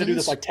we're Cousins, going to do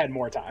this 10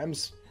 more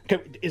times.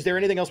 Is there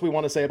anything else we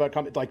want to say about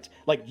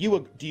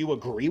do you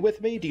agree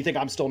with me? Do you think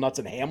I'm still nuts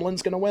and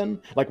Hamlin's going to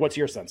win? What's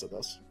your sense of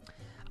this?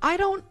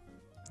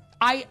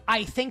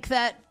 I think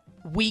that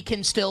we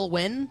can still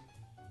win.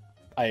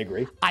 I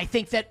agree. I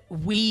think that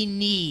we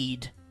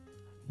need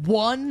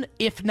one,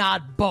 if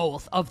not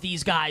both, of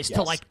these guys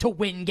to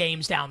win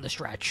games down the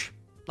stretch.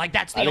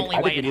 That's the only way it happens.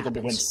 I think we need them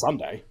to win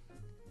Sunday.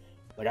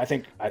 I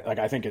think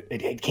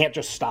it can't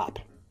just stop.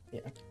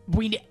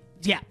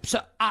 Yeah.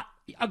 So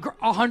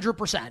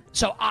 100%.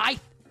 So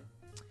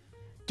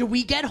do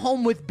we get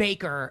home with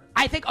Baker?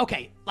 I think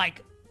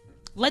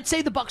let's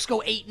say the Bucks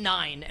go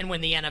 8-9 and win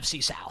the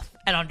NFC South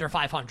at under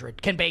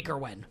 500. Can Baker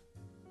win?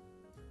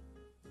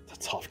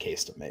 It's a tough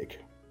case to make.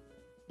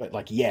 But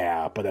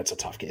but that's a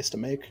tough case to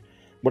make.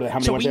 How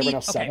many wins they have now?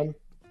 7?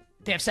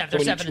 They have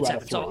 7. They're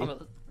 7-7. So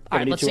all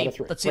right, let's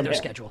see their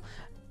schedule.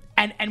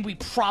 And we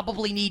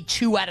probably need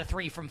 2 out of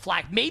 3 from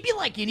Flacco. Maybe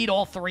you need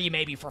all 3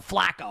 maybe for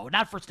Flacco.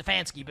 Not for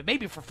Stefanski, but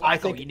maybe for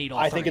Flacco you need all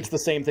 3. I think it's the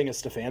same thing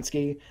as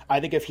Stefanski. I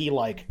think if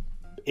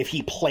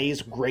he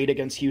plays great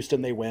against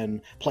Houston, they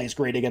win. Plays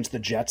great against the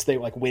Jets, they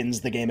wins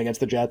the game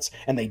against the Jets,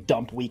 and they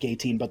dump Week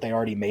 18, but they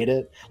already made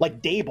it.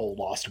 Dable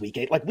lost Week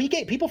 8. Week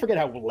 8, people forget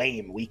how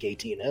lame Week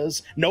 18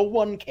 is. No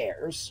one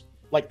cares.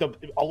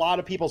 A lot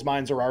of people's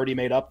minds are already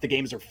made up. The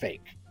games are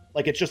fake.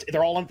 It's just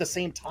they're all on at the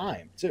same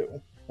time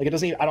too. It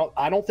doesn't even,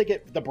 I don't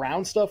think the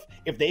Brown stuff,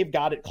 if they've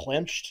got it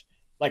clinched,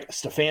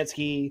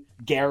 Stefanski,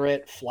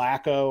 Garrett,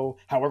 Flacco,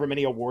 however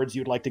many awards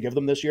you'd like to give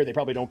them this year, they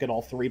probably don't get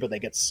all 3, but they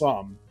get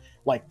some.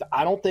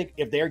 I don't think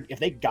if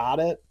they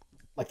got it,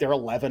 they're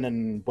 11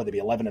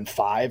 and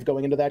 5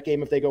 going into that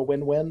game if they go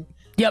win.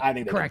 Yep, I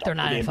think correct. They're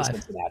 9 and 5.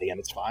 Cincinnati, and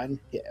it's fine.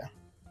 Yeah.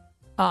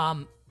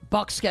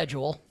 Bucks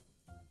schedule.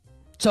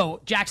 So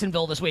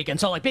Jacksonville this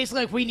weekend. So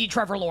basically we need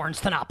Trevor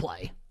Lawrence to not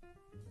play.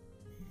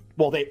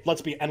 Well,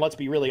 let's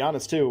be really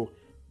honest too.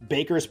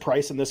 Baker's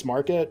price in this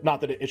market,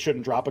 not that it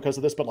shouldn't drop because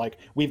of this, but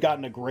we've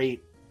gotten a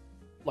great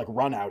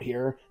run out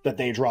here that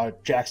they draw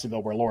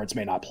Jacksonville where Lawrence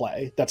may not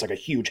play. That's a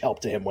huge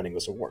help to him winning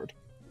this award.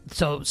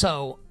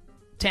 So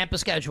Tampa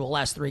schedule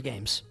last 3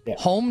 games. Yeah.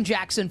 Home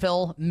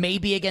Jacksonville,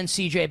 maybe against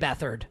CJ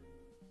Beathard.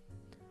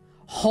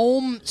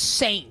 Home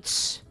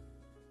Saints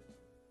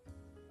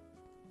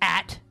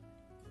at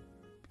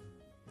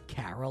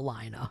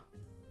Carolina.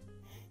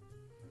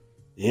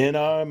 In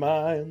our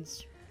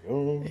minds.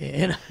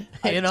 In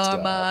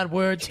our mind,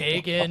 we're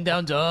taking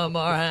down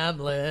Damar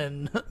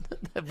Hamlin.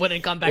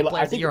 Wouldn't come back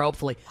play of the year,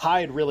 hopefully.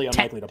 Hyde really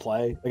unlikely to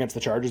play against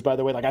the Chargers, by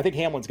the way. I think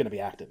Hamlin's going to be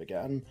active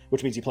again,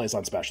 which means he plays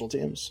on special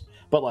teams.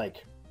 But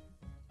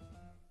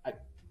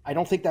I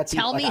don't think that's.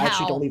 I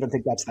actually don't even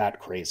think that's that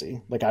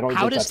crazy. I don't.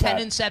 How does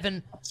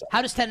 10-7?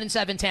 How does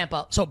 10-7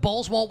 Tampa? So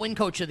Bulls won't win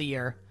Coach of the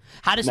Year.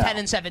 How does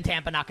 10-7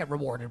 Tampa not get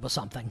rewarded with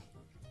something?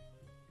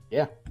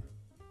 Yeah.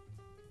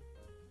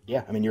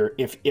 Yeah, I mean,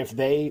 if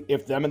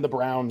them and the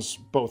Browns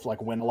both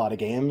win a lot of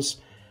games,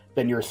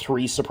 then your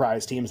 3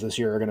 surprise teams this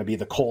year are going to be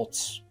the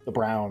Colts, the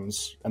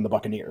Browns, and the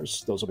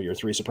Buccaneers. Those will be your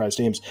 3 surprise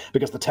teams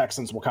because the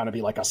Texans will kind of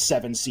be a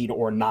 7 seed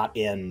or not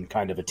in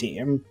kind of a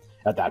team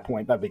at that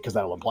point, because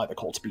that'll imply the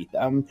Colts beat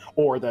them,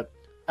 or that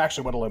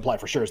actually what it'll imply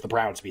for sure is the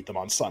Browns beat them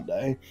on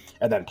Sunday,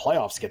 and then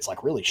playoffs gets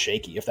really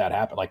shaky if that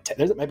happens.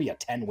 There's maybe a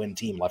 10-win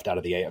team left out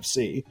of the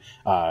AFC,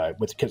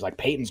 because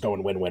Peyton's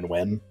going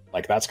win.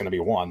 That's going to be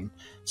one.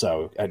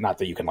 So not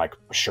that you can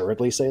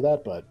assuredly say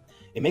that, but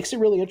it makes it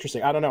really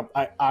interesting. I don't know.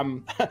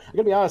 I'm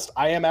gonna be honest.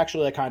 I am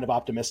actually like kind of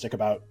optimistic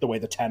about the way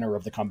the tenor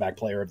of the comeback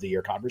player of the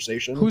year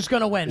conversation. Who's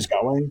gonna win? Is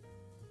going.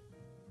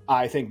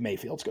 I think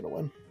Mayfield's gonna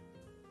win.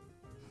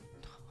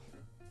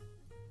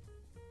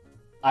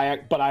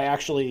 But I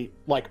actually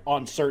like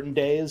on certain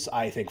days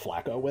I think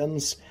Flacco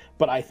wins.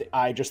 But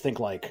I just think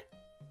like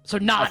so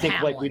not I think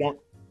Hamlin. like we don't.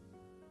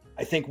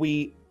 I think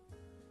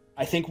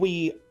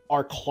we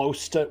are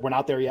close to. We're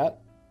not there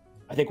yet.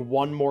 I think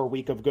one more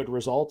week of good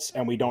results,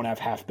 and we don't have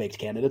half-baked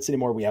candidates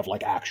anymore. We have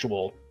like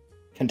actual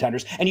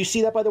contenders, and you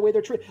see that by the way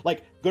they're treated.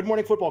 Like Good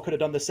Morning Football could have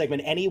done this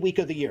segment any week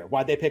of the year.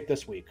 Why'd they pick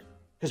this week?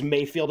 Because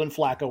Mayfield and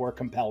Flacco are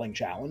compelling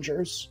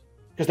challengers.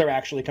 Because they're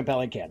actually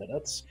compelling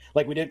candidates.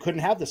 Like we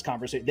couldn't have this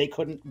conversation. They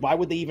couldn't. Why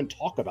would they even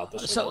talk about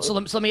this? So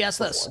let me ask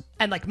this,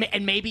 and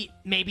maybe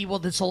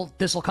this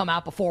will come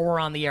out before we're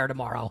on the air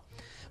tomorrow.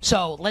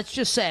 So let's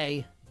just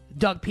say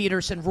Doug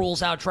Peterson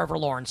rules out Trevor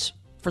Lawrence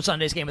for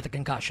Sunday's game with a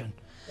concussion.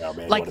 Oh,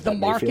 man, like the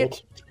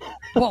market,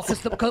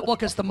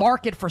 because the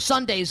market for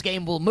Sunday's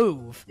game will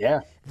move.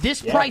 Yeah.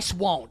 This price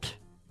won't.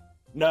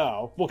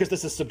 No, well, because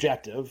this is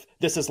subjective.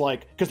 This is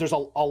like because there's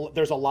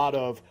a lot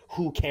of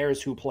who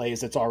cares who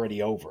plays. It's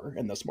already over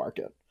in this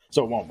market,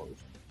 so it won't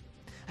move.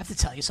 I have to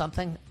tell you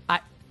something.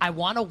 I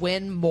want to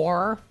win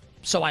more,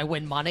 so I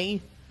win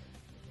money.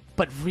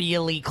 But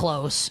really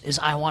close is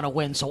I want to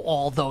win, so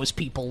all those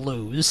people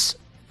lose,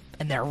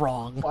 and they're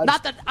wrong. Well,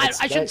 Not that I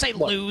shouldn't say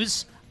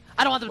lose.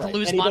 I don't want them to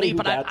lose money,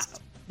 but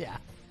yeah.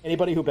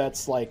 Anybody who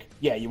bets like,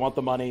 yeah, you want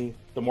the money.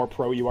 The more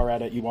pro you are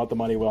at it, you want the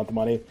money. We want the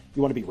money.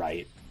 You want to be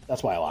right.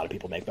 That's why a lot of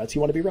people make bets.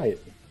 You want to be right.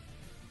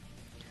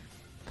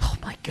 Oh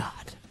my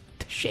God,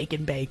 shake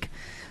and bake.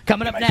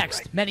 Coming up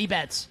next, right. Many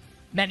bets,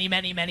 many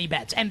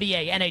bets.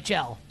 NBA,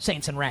 NHL,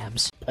 Saints and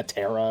Rams.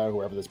 Patera,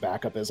 whoever this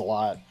backup is, a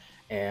lot.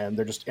 And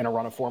they're just in a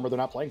run of form, or they're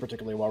not playing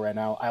particularly well right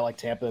now. I like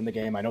Tampa in the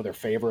game. I know they're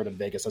favored, and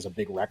Vegas has a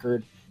big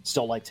record.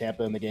 Still like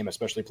Tampa in the game,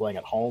 especially playing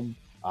at home.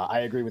 I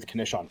agree with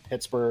Knish on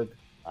Pittsburgh.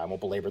 I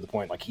won't belabor the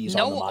point. Like he's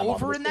on the line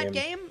over in that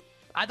game.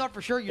 I thought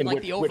for sure you'd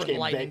like the over in the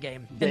Lightning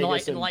game, in the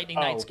Lightning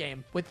Knights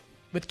game with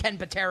Ken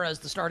Patera as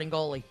the starting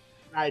goalie.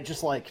 I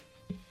just like.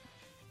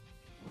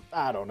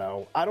 I don't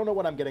know. I don't know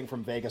what I'm getting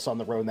from Vegas on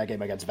the road in that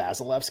game against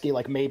Vasilevsky.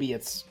 Like maybe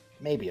it's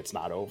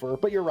not over,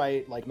 but you're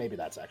right. Like maybe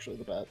that's actually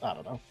the bet. I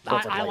don't know.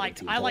 I like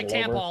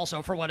Tampa over.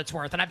 Also for what it's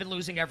worth, and I've been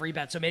losing every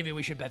bet, so maybe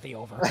we should bet the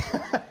over.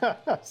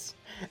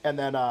 And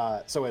then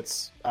so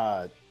it's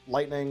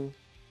Lightning,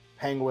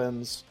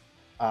 Penguins.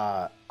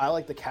 I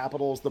like the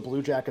Capitals. The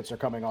Blue Jackets are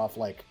coming off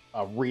like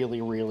a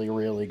really, really,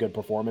 really good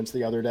performance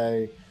the other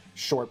day.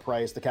 Short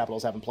price. The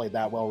Capitals haven't played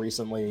that well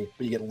recently,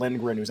 but you get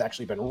Lindgren, who's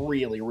actually been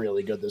really,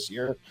 really good this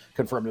year,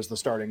 confirmed as the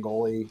starting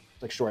goalie.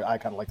 Like short, I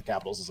kind of like the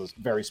Capitals as a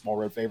very small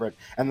road favorite.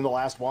 And then the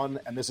last one,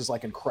 and this is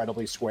like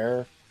incredibly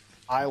square.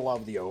 I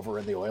love the over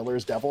in the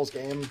Oilers Devils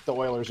game. The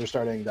Oilers are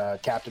starting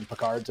Captain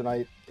Picard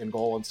tonight in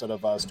goal instead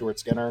of Stuart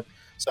Skinner.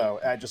 So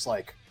I just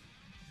like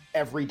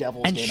every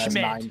Devils game has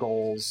 9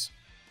 goals.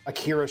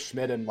 Akira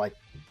Schmidt and like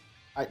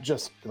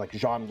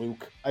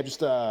Jean-Luc. I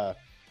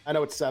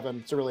know it's 7.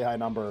 It's a really high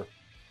number.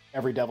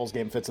 Every Devils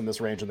game fits in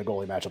this range, and the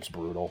goalie matchup's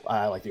brutal.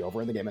 I like the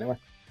over in the game anyway.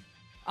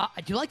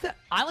 I do like that.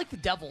 I like the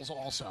Devils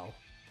also.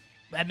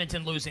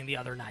 Edmonton losing the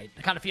other night.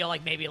 I kind of feel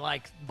like maybe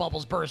like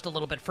bubbles burst a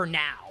little bit for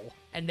now.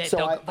 And they,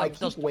 I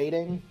keep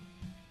waiting.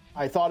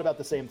 I thought about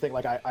the same thing.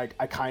 Like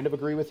I kind of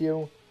agree with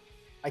you.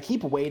 I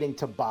keep waiting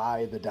to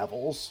buy the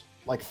Devils,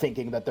 like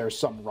thinking that there's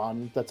some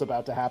run that's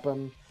about to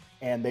happen.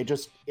 And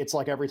it's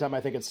like every time I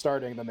think it's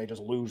starting, then they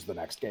just lose the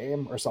next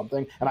game or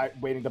something. And I'm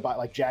waiting to buy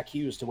like Jack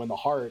Hughes to win the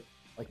Hart.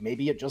 Like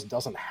maybe it just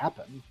doesn't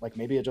happen. Like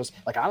maybe it just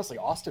like honestly,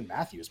 Austin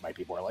Matthews might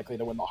be more likely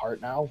to win the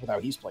Hart now with how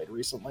he's played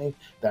recently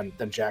than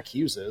Jack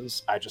Hughes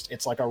is.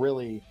 It's like a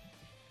really.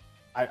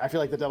 I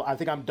feel like the Devil. I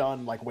think I'm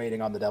done like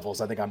waiting on the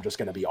Devils. I think I'm just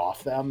going to be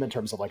off them in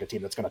terms of like a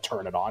team that's going to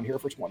turn it on here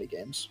for 20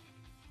 games.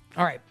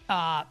 All right.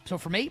 So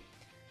for me,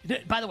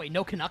 by the way,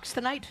 no Canucks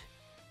tonight.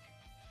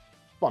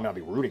 Well, I'm going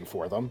to be rooting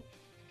for them.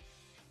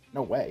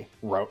 No way.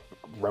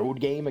 Road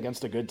game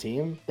against a good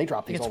team. They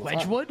drop these all the time.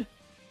 Against Wedgwood?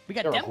 We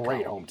got They're Demko. a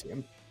great home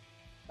team.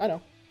 I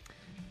know.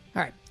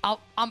 All right, I'm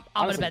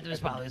going to bet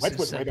this probably.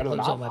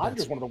 I'm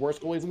just one of the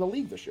worst goalies in the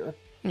league this year.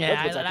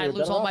 Yeah, I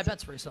lose all my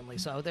bets recently,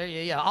 so there.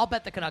 Yeah, I'll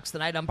bet the Canucks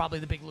tonight. I'm probably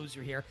the big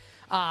loser here.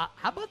 How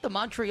about the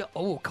Montreal?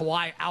 Oh,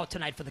 Kawhi out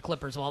tonight for the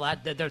Clippers. Well,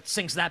 that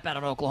sinks that bet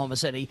on Oklahoma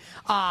City.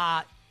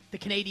 The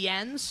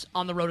Canadiens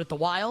on the road at the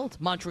Wild,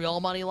 Montreal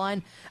money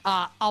line.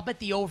 I'll bet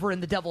the over in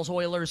the Devils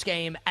Oilers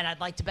game, and I'd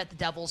like to bet the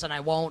Devils, and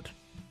I won't.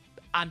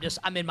 I'm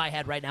in my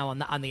head right now on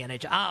the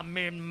NHL. I'm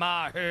in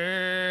my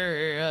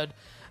head.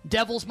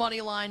 Devils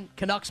money line,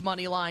 Canucks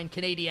money line,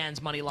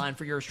 Canadiens money line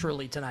for yours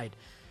truly tonight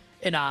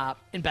in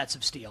bets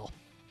of steel.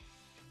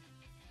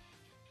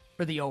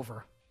 For the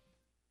over.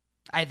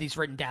 I had these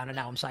written down and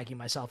now I'm psyching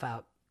myself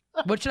out.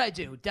 What should I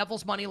do?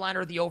 Devils money line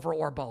or the over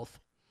or both?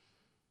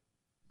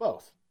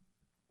 Both.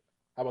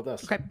 How about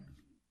this? Okay.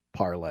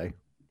 Parlay.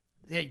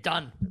 Yeah,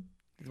 done.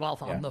 Well,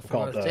 on the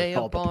fourth day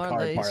of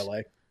parlay.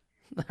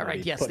 All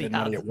right, yes. Putting in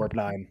money at Warp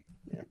 9.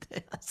 Yeah.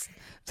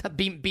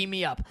 Beam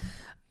me up.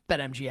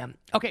 BetMGM.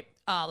 Okay,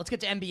 let's get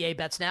to NBA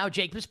bets now.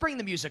 Jake, just bring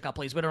the music up,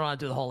 please. We don't want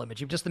to do the whole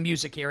image. Just the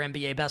music here.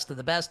 NBA best of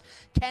the best.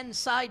 Ken,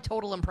 side,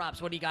 total, and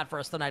props. What do you got for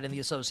us tonight in the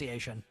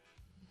association?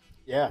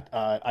 Yeah,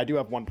 I do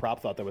have one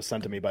prop thought that was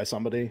sent to me by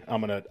somebody.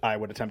 I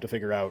would attempt to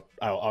figure out.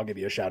 I'll give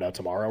you a shout out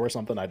tomorrow or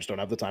something. I just don't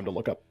have the time to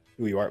look up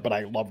who you are. But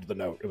I loved the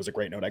note. It was a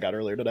great note I got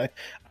earlier today.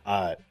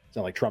 Sound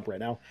like Trump right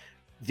now.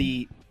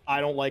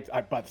 I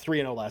bought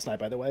 3-0 last night,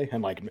 by the way,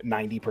 and like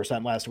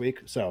 90% last week.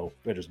 So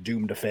they're just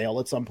doomed to fail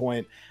at some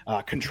point.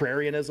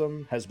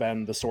 Contrarianism has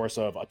been the source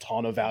of a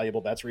ton of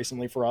valuable bets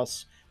recently for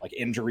us, like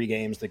injury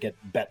games that get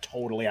bet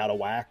totally out of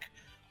whack.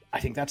 I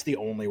think that's the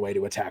only way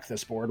to attack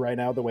this board right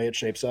now, the way it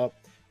shapes up.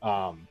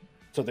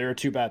 So there are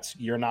two bets.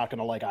 You're not going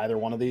to like either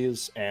one of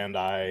these, and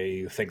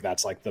I think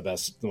that's like the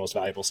most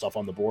valuable stuff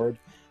on the board.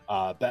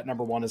 Bet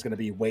number one is going to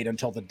be wait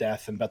until the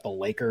death and bet the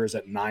Lakers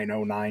at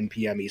 9:09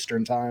 p.m.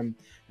 Eastern time.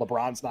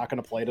 LeBron's not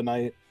going to play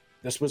tonight.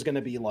 This was going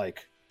to be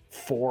like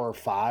 4 or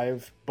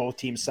 5, both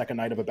teams' second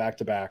night of a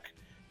back-to-back.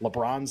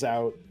 LeBron's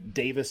out.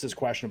 Davis is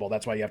questionable.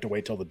 That's why you have to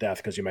wait till the death,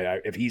 because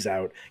if he's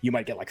out, you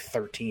might get like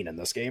 13 in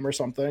this game or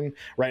something.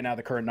 Right now,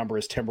 the current number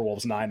is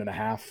Timberwolves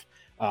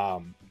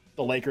 9.5.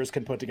 The Lakers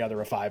can put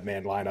together a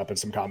 5-man lineup and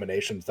some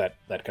combinations that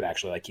could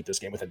actually like keep this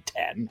game within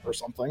 10 or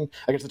something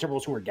against the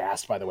Timberwolves, who were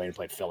gassed, by the way, and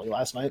played Philly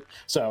last night.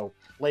 So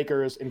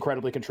Lakers,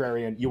 incredibly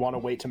contrarian. You want to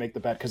wait to make the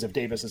bet, because if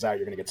Davis is out,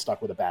 you're going to get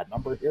stuck with a bad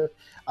number here.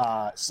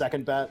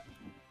 Second bet,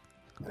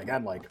 and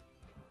again, like,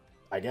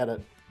 I get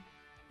it.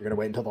 You're going to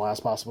wait until the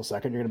last possible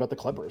second. You're going to bet the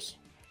Clippers.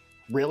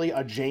 Really,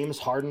 a James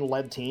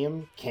Harden-led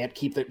team can't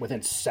keep it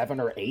within 7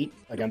 or 8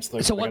 against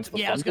the. So what? Against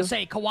the I was gonna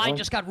say Kawhi Really?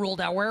 just got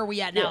ruled out. Where are we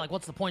at now? Yeah. Like,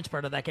 what's the point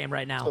spread of that game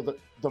right now? So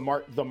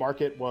the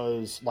market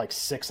was like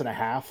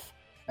 6.5,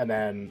 and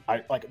then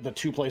the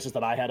two places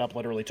that I had up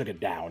literally took it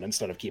down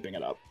instead of keeping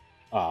it up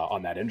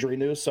on that injury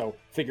news. So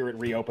figure it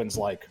reopens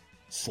like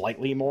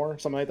slightly more,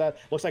 something like that.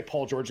 Looks like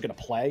Paul George is going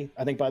to play,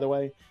 I think, by the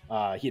way.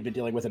 He had been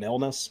dealing with an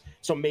illness.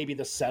 So maybe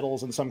this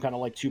settles in some kind of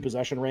like 2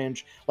 possession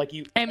range. Like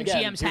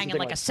MGM's hanging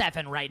like a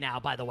 7 right now,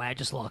 by the way. I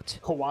just looked.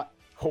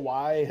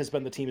 Kawhi has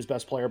been the team's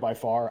best player by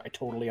far. I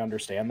totally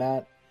understand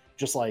that.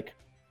 Just like,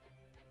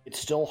 it's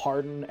still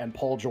Harden and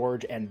Paul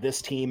George and this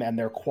team and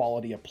their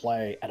quality of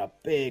play at a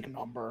big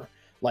number.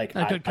 Like,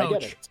 A good I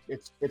get coach.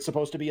 it. It's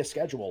supposed to be a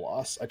schedule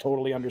loss. I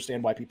totally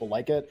understand why people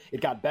like it.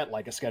 It got bet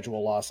like a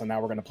schedule loss, and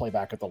now we're going to play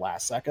back at the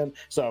last second.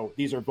 So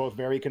these are both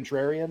very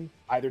contrarian.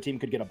 Either team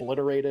could get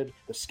obliterated.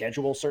 The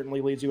schedule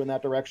certainly leads you in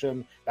that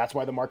direction. That's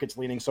why the market's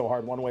leaning so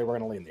hard one way. We're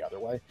going to lean the other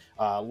way.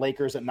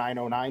 Lakers at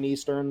 9:09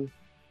 Eastern.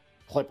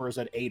 Clippers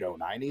at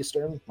 8:09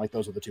 Eastern. Like,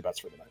 those are the two bets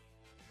for the night.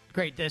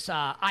 Great.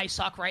 I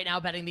suck right now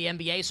betting the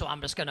NBA, so I'm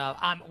just gonna.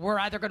 We're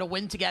either gonna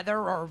win together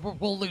or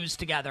we'll lose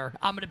together.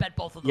 I'm gonna bet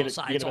both of those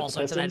sides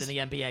also tonight in the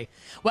NBA.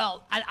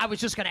 Well, I was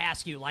just gonna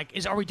ask you, like,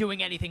 are we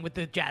doing anything with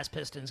the Jazz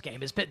Pistons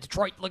game?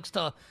 Detroit looks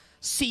to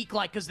seek,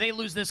 like, because they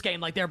lose this game,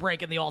 like they're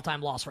breaking the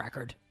all-time loss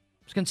record.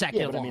 It's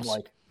consecutive loss. I mean,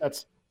 like,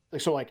 that's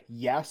so, like,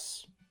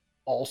 yes.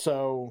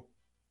 Also,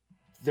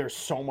 there's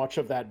so much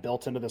of that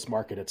built into this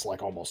market. It's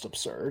like almost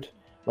absurd.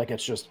 Like,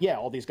 it's just, yeah,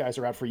 all these guys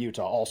are out for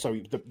Utah.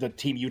 Also, the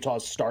team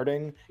Utah's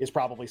starting is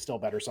probably still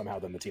better somehow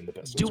than the team the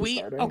Pistons are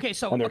starting. Okay,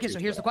 so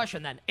here's the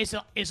question then. Is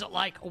it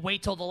like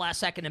wait till the last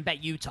second and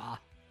bet Utah?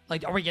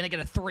 Like, are we going to get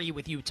a 3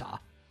 with Utah?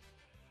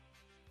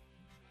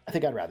 I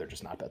think I'd rather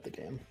just not bet the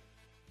game.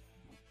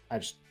 I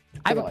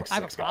have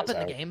a prop in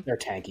the game. They're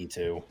tanky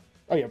too.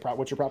 Oh yeah,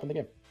 what's your prop in the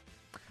game?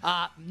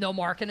 No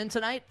Markkanen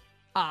tonight.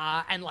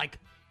 And like,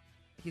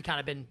 he's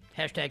kind of been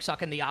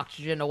 #sucking the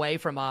oxygen away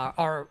from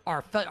our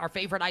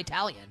favorite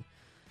Italian,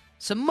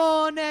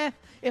 Simone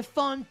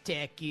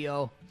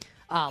Fontecchio.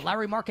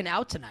 Larry Markin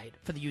out tonight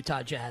for the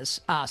Utah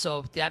Jazz.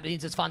 So that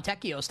means it's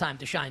Fontecchio's time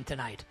to shine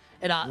tonight.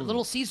 And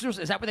Little Caesars,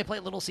 is that where they play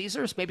at Little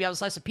Caesars? Maybe have a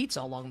slice of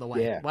pizza along the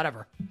way. Yeah.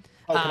 Whatever.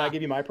 Oh, can I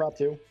give you my prop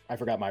too? I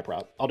forgot my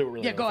prop. I'll do it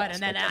really go ahead.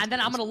 fast. And then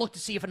I'm going to look to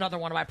see if another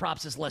one of my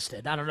props is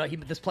listed. I don't know.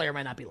 This player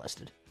might not be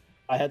listed.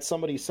 I had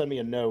somebody send me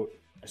a note.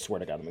 I swear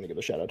to God, I'm going to give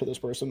a shout out to this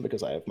person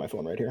because I have my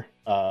phone right here.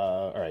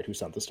 All right, who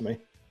sent this to me?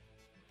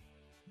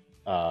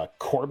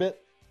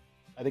 Corbett,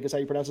 I think is how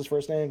you pronounce his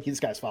first name. This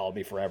guy's followed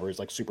me forever. He's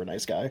like super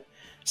nice guy.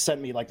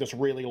 Sent me like this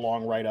really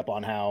long write-up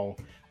on how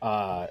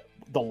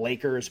the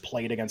Lakers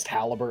played against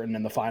Halliburton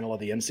in the final of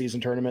the in-season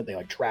tournament. They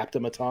like trapped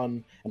him a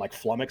ton and like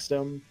flummoxed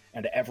him.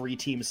 And every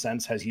team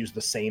since has used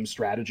the same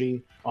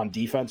strategy on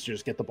defense to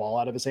just get the ball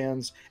out of his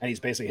hands. And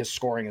his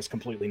scoring is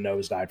completely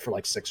nosedived for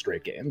like 6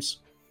 straight games.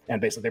 And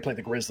basically, they play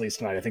the Grizzlies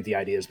tonight. I think the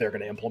idea is they're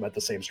going to implement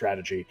the same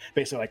strategy.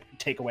 Basically, like,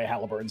 take away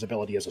Halliburton's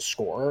ability as a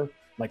scorer,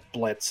 like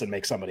blitz and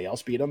make somebody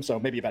else beat him. So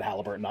maybe about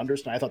Halliburton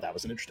unders. And I thought that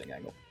was an interesting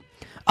angle.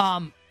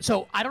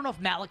 So I don't know if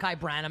Malachi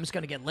Branham's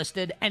going to get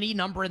listed. Any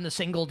number in the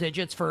single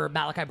digits for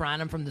Malachi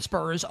Branham from the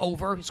Spurs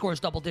over. He scores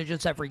double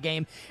digits every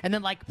game. And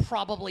then, like,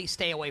 probably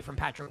stay away from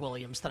Patrick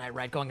Williams tonight,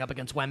 right? Going up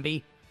against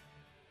Wemby.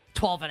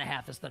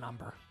 12.5 is the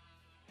number.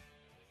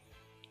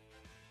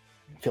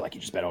 I feel like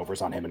you just bet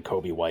overs on him and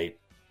Kobe White.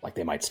 Like,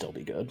 they might still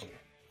be good.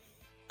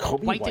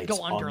 Kobe White White's did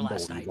go under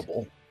last night.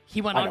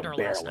 He went under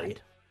last barely.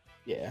 night.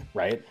 Yeah,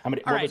 right. I mean,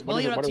 All right, we'll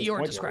leave it up to your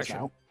point discretion.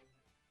 now?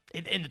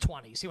 In the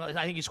 20s.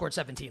 I think he scored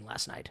 17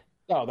 last night.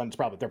 Oh, then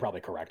they're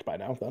probably correct by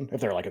now. Then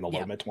if they're like in the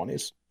low mid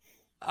 20s.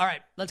 All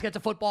right, let's get to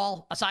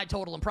football. Aside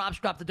total and props.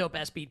 Drop the dope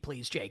ass beat,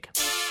 please, Jake.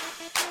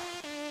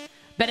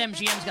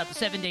 BetMGM's got the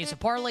 7 days of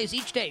parlays.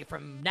 Each day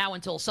from now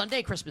until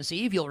Sunday, Christmas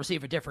Eve, you'll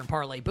receive a different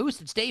parlay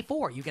boost. It's day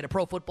 4. You get a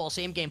Pro Football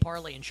Same Game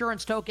Parlay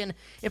insurance token.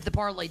 If the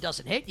parlay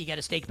doesn't hit, you get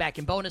a stake back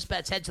in bonus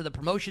bets. Head to the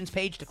promotions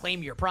page to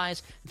claim your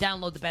prize.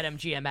 Download the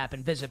BetMGM app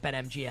and visit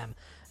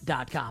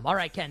BetMGM.com. All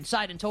right, Ken,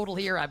 side and total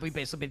here. We've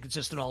basically been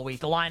consistent all week.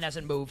 The line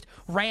hasn't moved.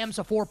 Rams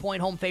a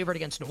 4-point home favorite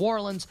against New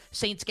Orleans.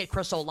 Saints get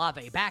Chris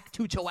Olave back.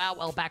 Tutu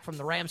Atwell back from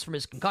the Rams from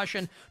his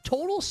concussion.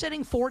 Total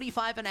sitting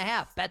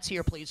 45.5. Bets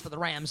here, please, for the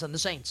Rams and the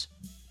Saints.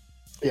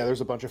 Yeah,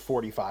 there's a bunch of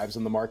 45s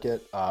in the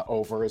market.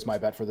 Over is my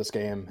bet for this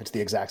game. It's the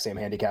exact same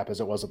handicap as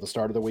it was at the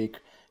start of the week.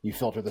 You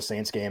filter the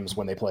Saints games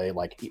when they play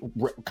like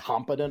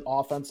competent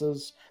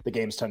offenses. The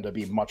games tend to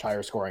be much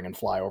higher scoring and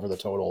fly over the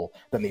total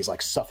than these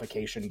like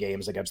suffocation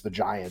games against the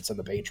Giants and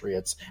the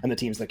Patriots and the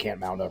teams that can't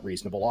mount a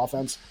reasonable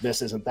offense.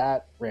 This isn't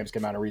that. Rams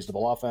can mount a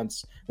reasonable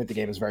offense. I think the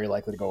game is very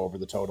likely to go over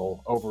the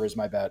total. Over is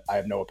my bet. I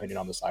have no opinion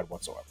on the side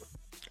whatsoever.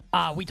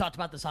 We talked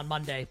about this on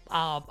Monday.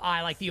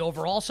 I like the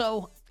over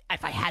also.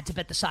 If I had to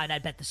bet the side,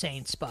 I'd bet the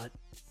Saints, but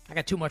I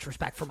got too much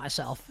respect for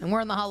myself. And we're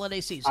in the holiday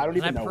season. I don't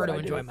even know prefer what to I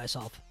enjoy do.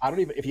 myself. I don't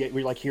even, if you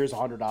were like, here's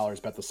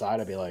 $100, bet the side,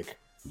 I'd be like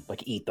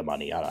eat the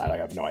money. I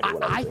have no idea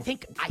what I do.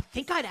 I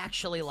think I'd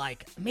actually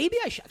maybe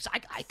I should.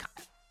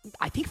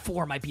 I think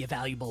 4 might be a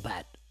valuable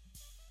bet.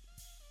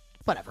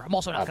 Whatever. I'm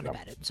also not going to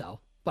bet it, so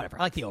whatever.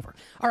 I like the over.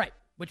 All right,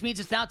 which means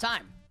it's now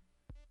time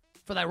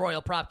for thy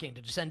royal prop king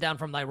to descend down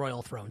from thy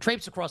royal throne,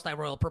 traipse across thy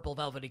royal purple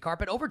velvety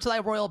carpet, over to thy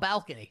royal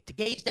balcony, to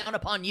gaze down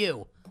upon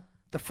you,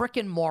 the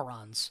frickin'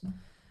 morons,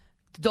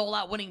 to dole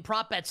out winning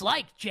prop bets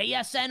like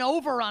JSN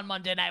over on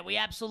Monday night. We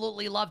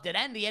absolutely loved it.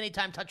 And the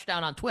anytime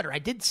touchdown on Twitter. I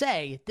did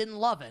say didn't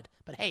love it,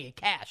 but hey, it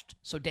cashed.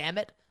 So damn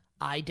it,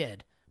 I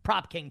did.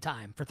 Prop king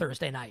time for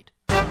Thursday night.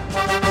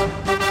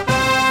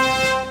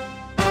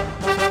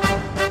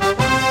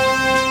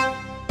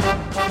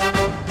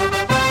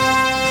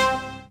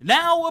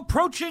 Now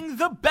approaching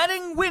the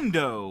betting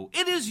window,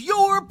 it is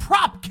your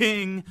prop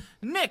king,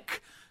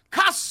 Nick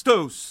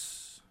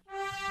Costos.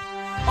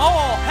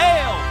 All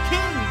hail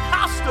King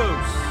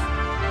Costos.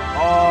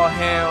 All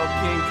hail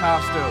King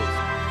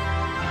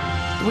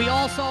Costos. We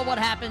all saw what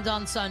happened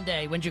on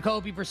Sunday when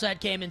Jacoby Brissett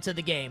came into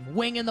the game,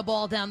 winging the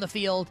ball down the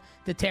field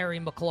to Terry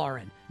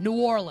McLaurin. New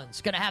Orleans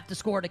going to have to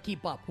score to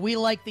keep up. We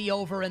like the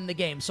over in the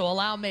game, so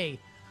allow me.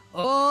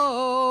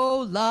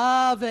 Oh,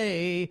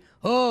 Lave,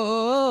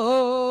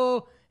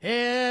 oh,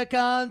 e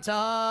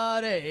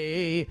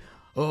cantare,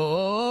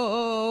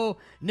 oh,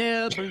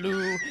 nel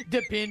blu,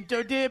 de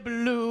pinto de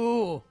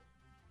blu,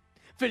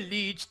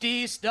 felice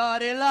di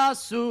stare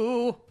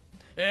lassù.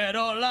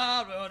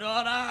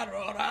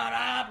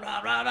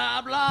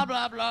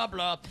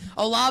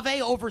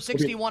 Olave over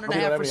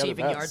 61.5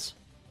 receiving yards.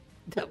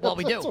 Well,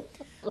 we do.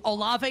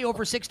 Olave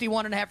over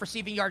 61.5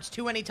 receiving yards,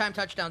 2 anytime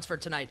touchdowns for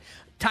tonight.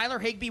 Tyler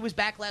Higbee was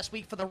back last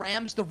week for the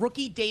Rams. The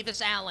rookie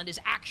Davis Allen is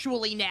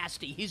actually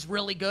nasty. He's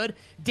really good.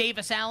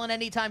 Davis Allen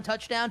anytime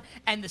touchdown.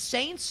 And the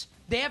Saints,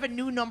 they have a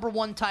new number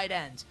 1 tight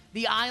end.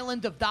 The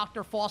island of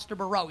Dr. Foster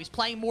Moreau. He's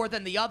playing more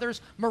than the others.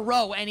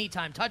 Moreau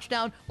anytime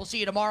touchdown. We'll see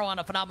you tomorrow on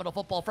a Phenomenal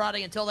Football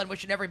Friday. Until then,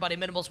 wishing everybody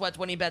minimal sweats,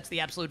 winning bets, the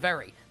absolute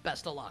very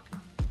best of luck.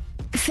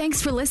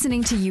 Thanks for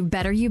listening to You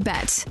Better You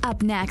Bet.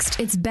 Up next,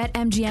 it's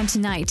BetMGM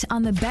Tonight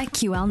on the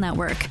BetQL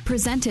Network,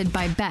 presented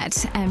by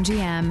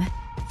BetMGM.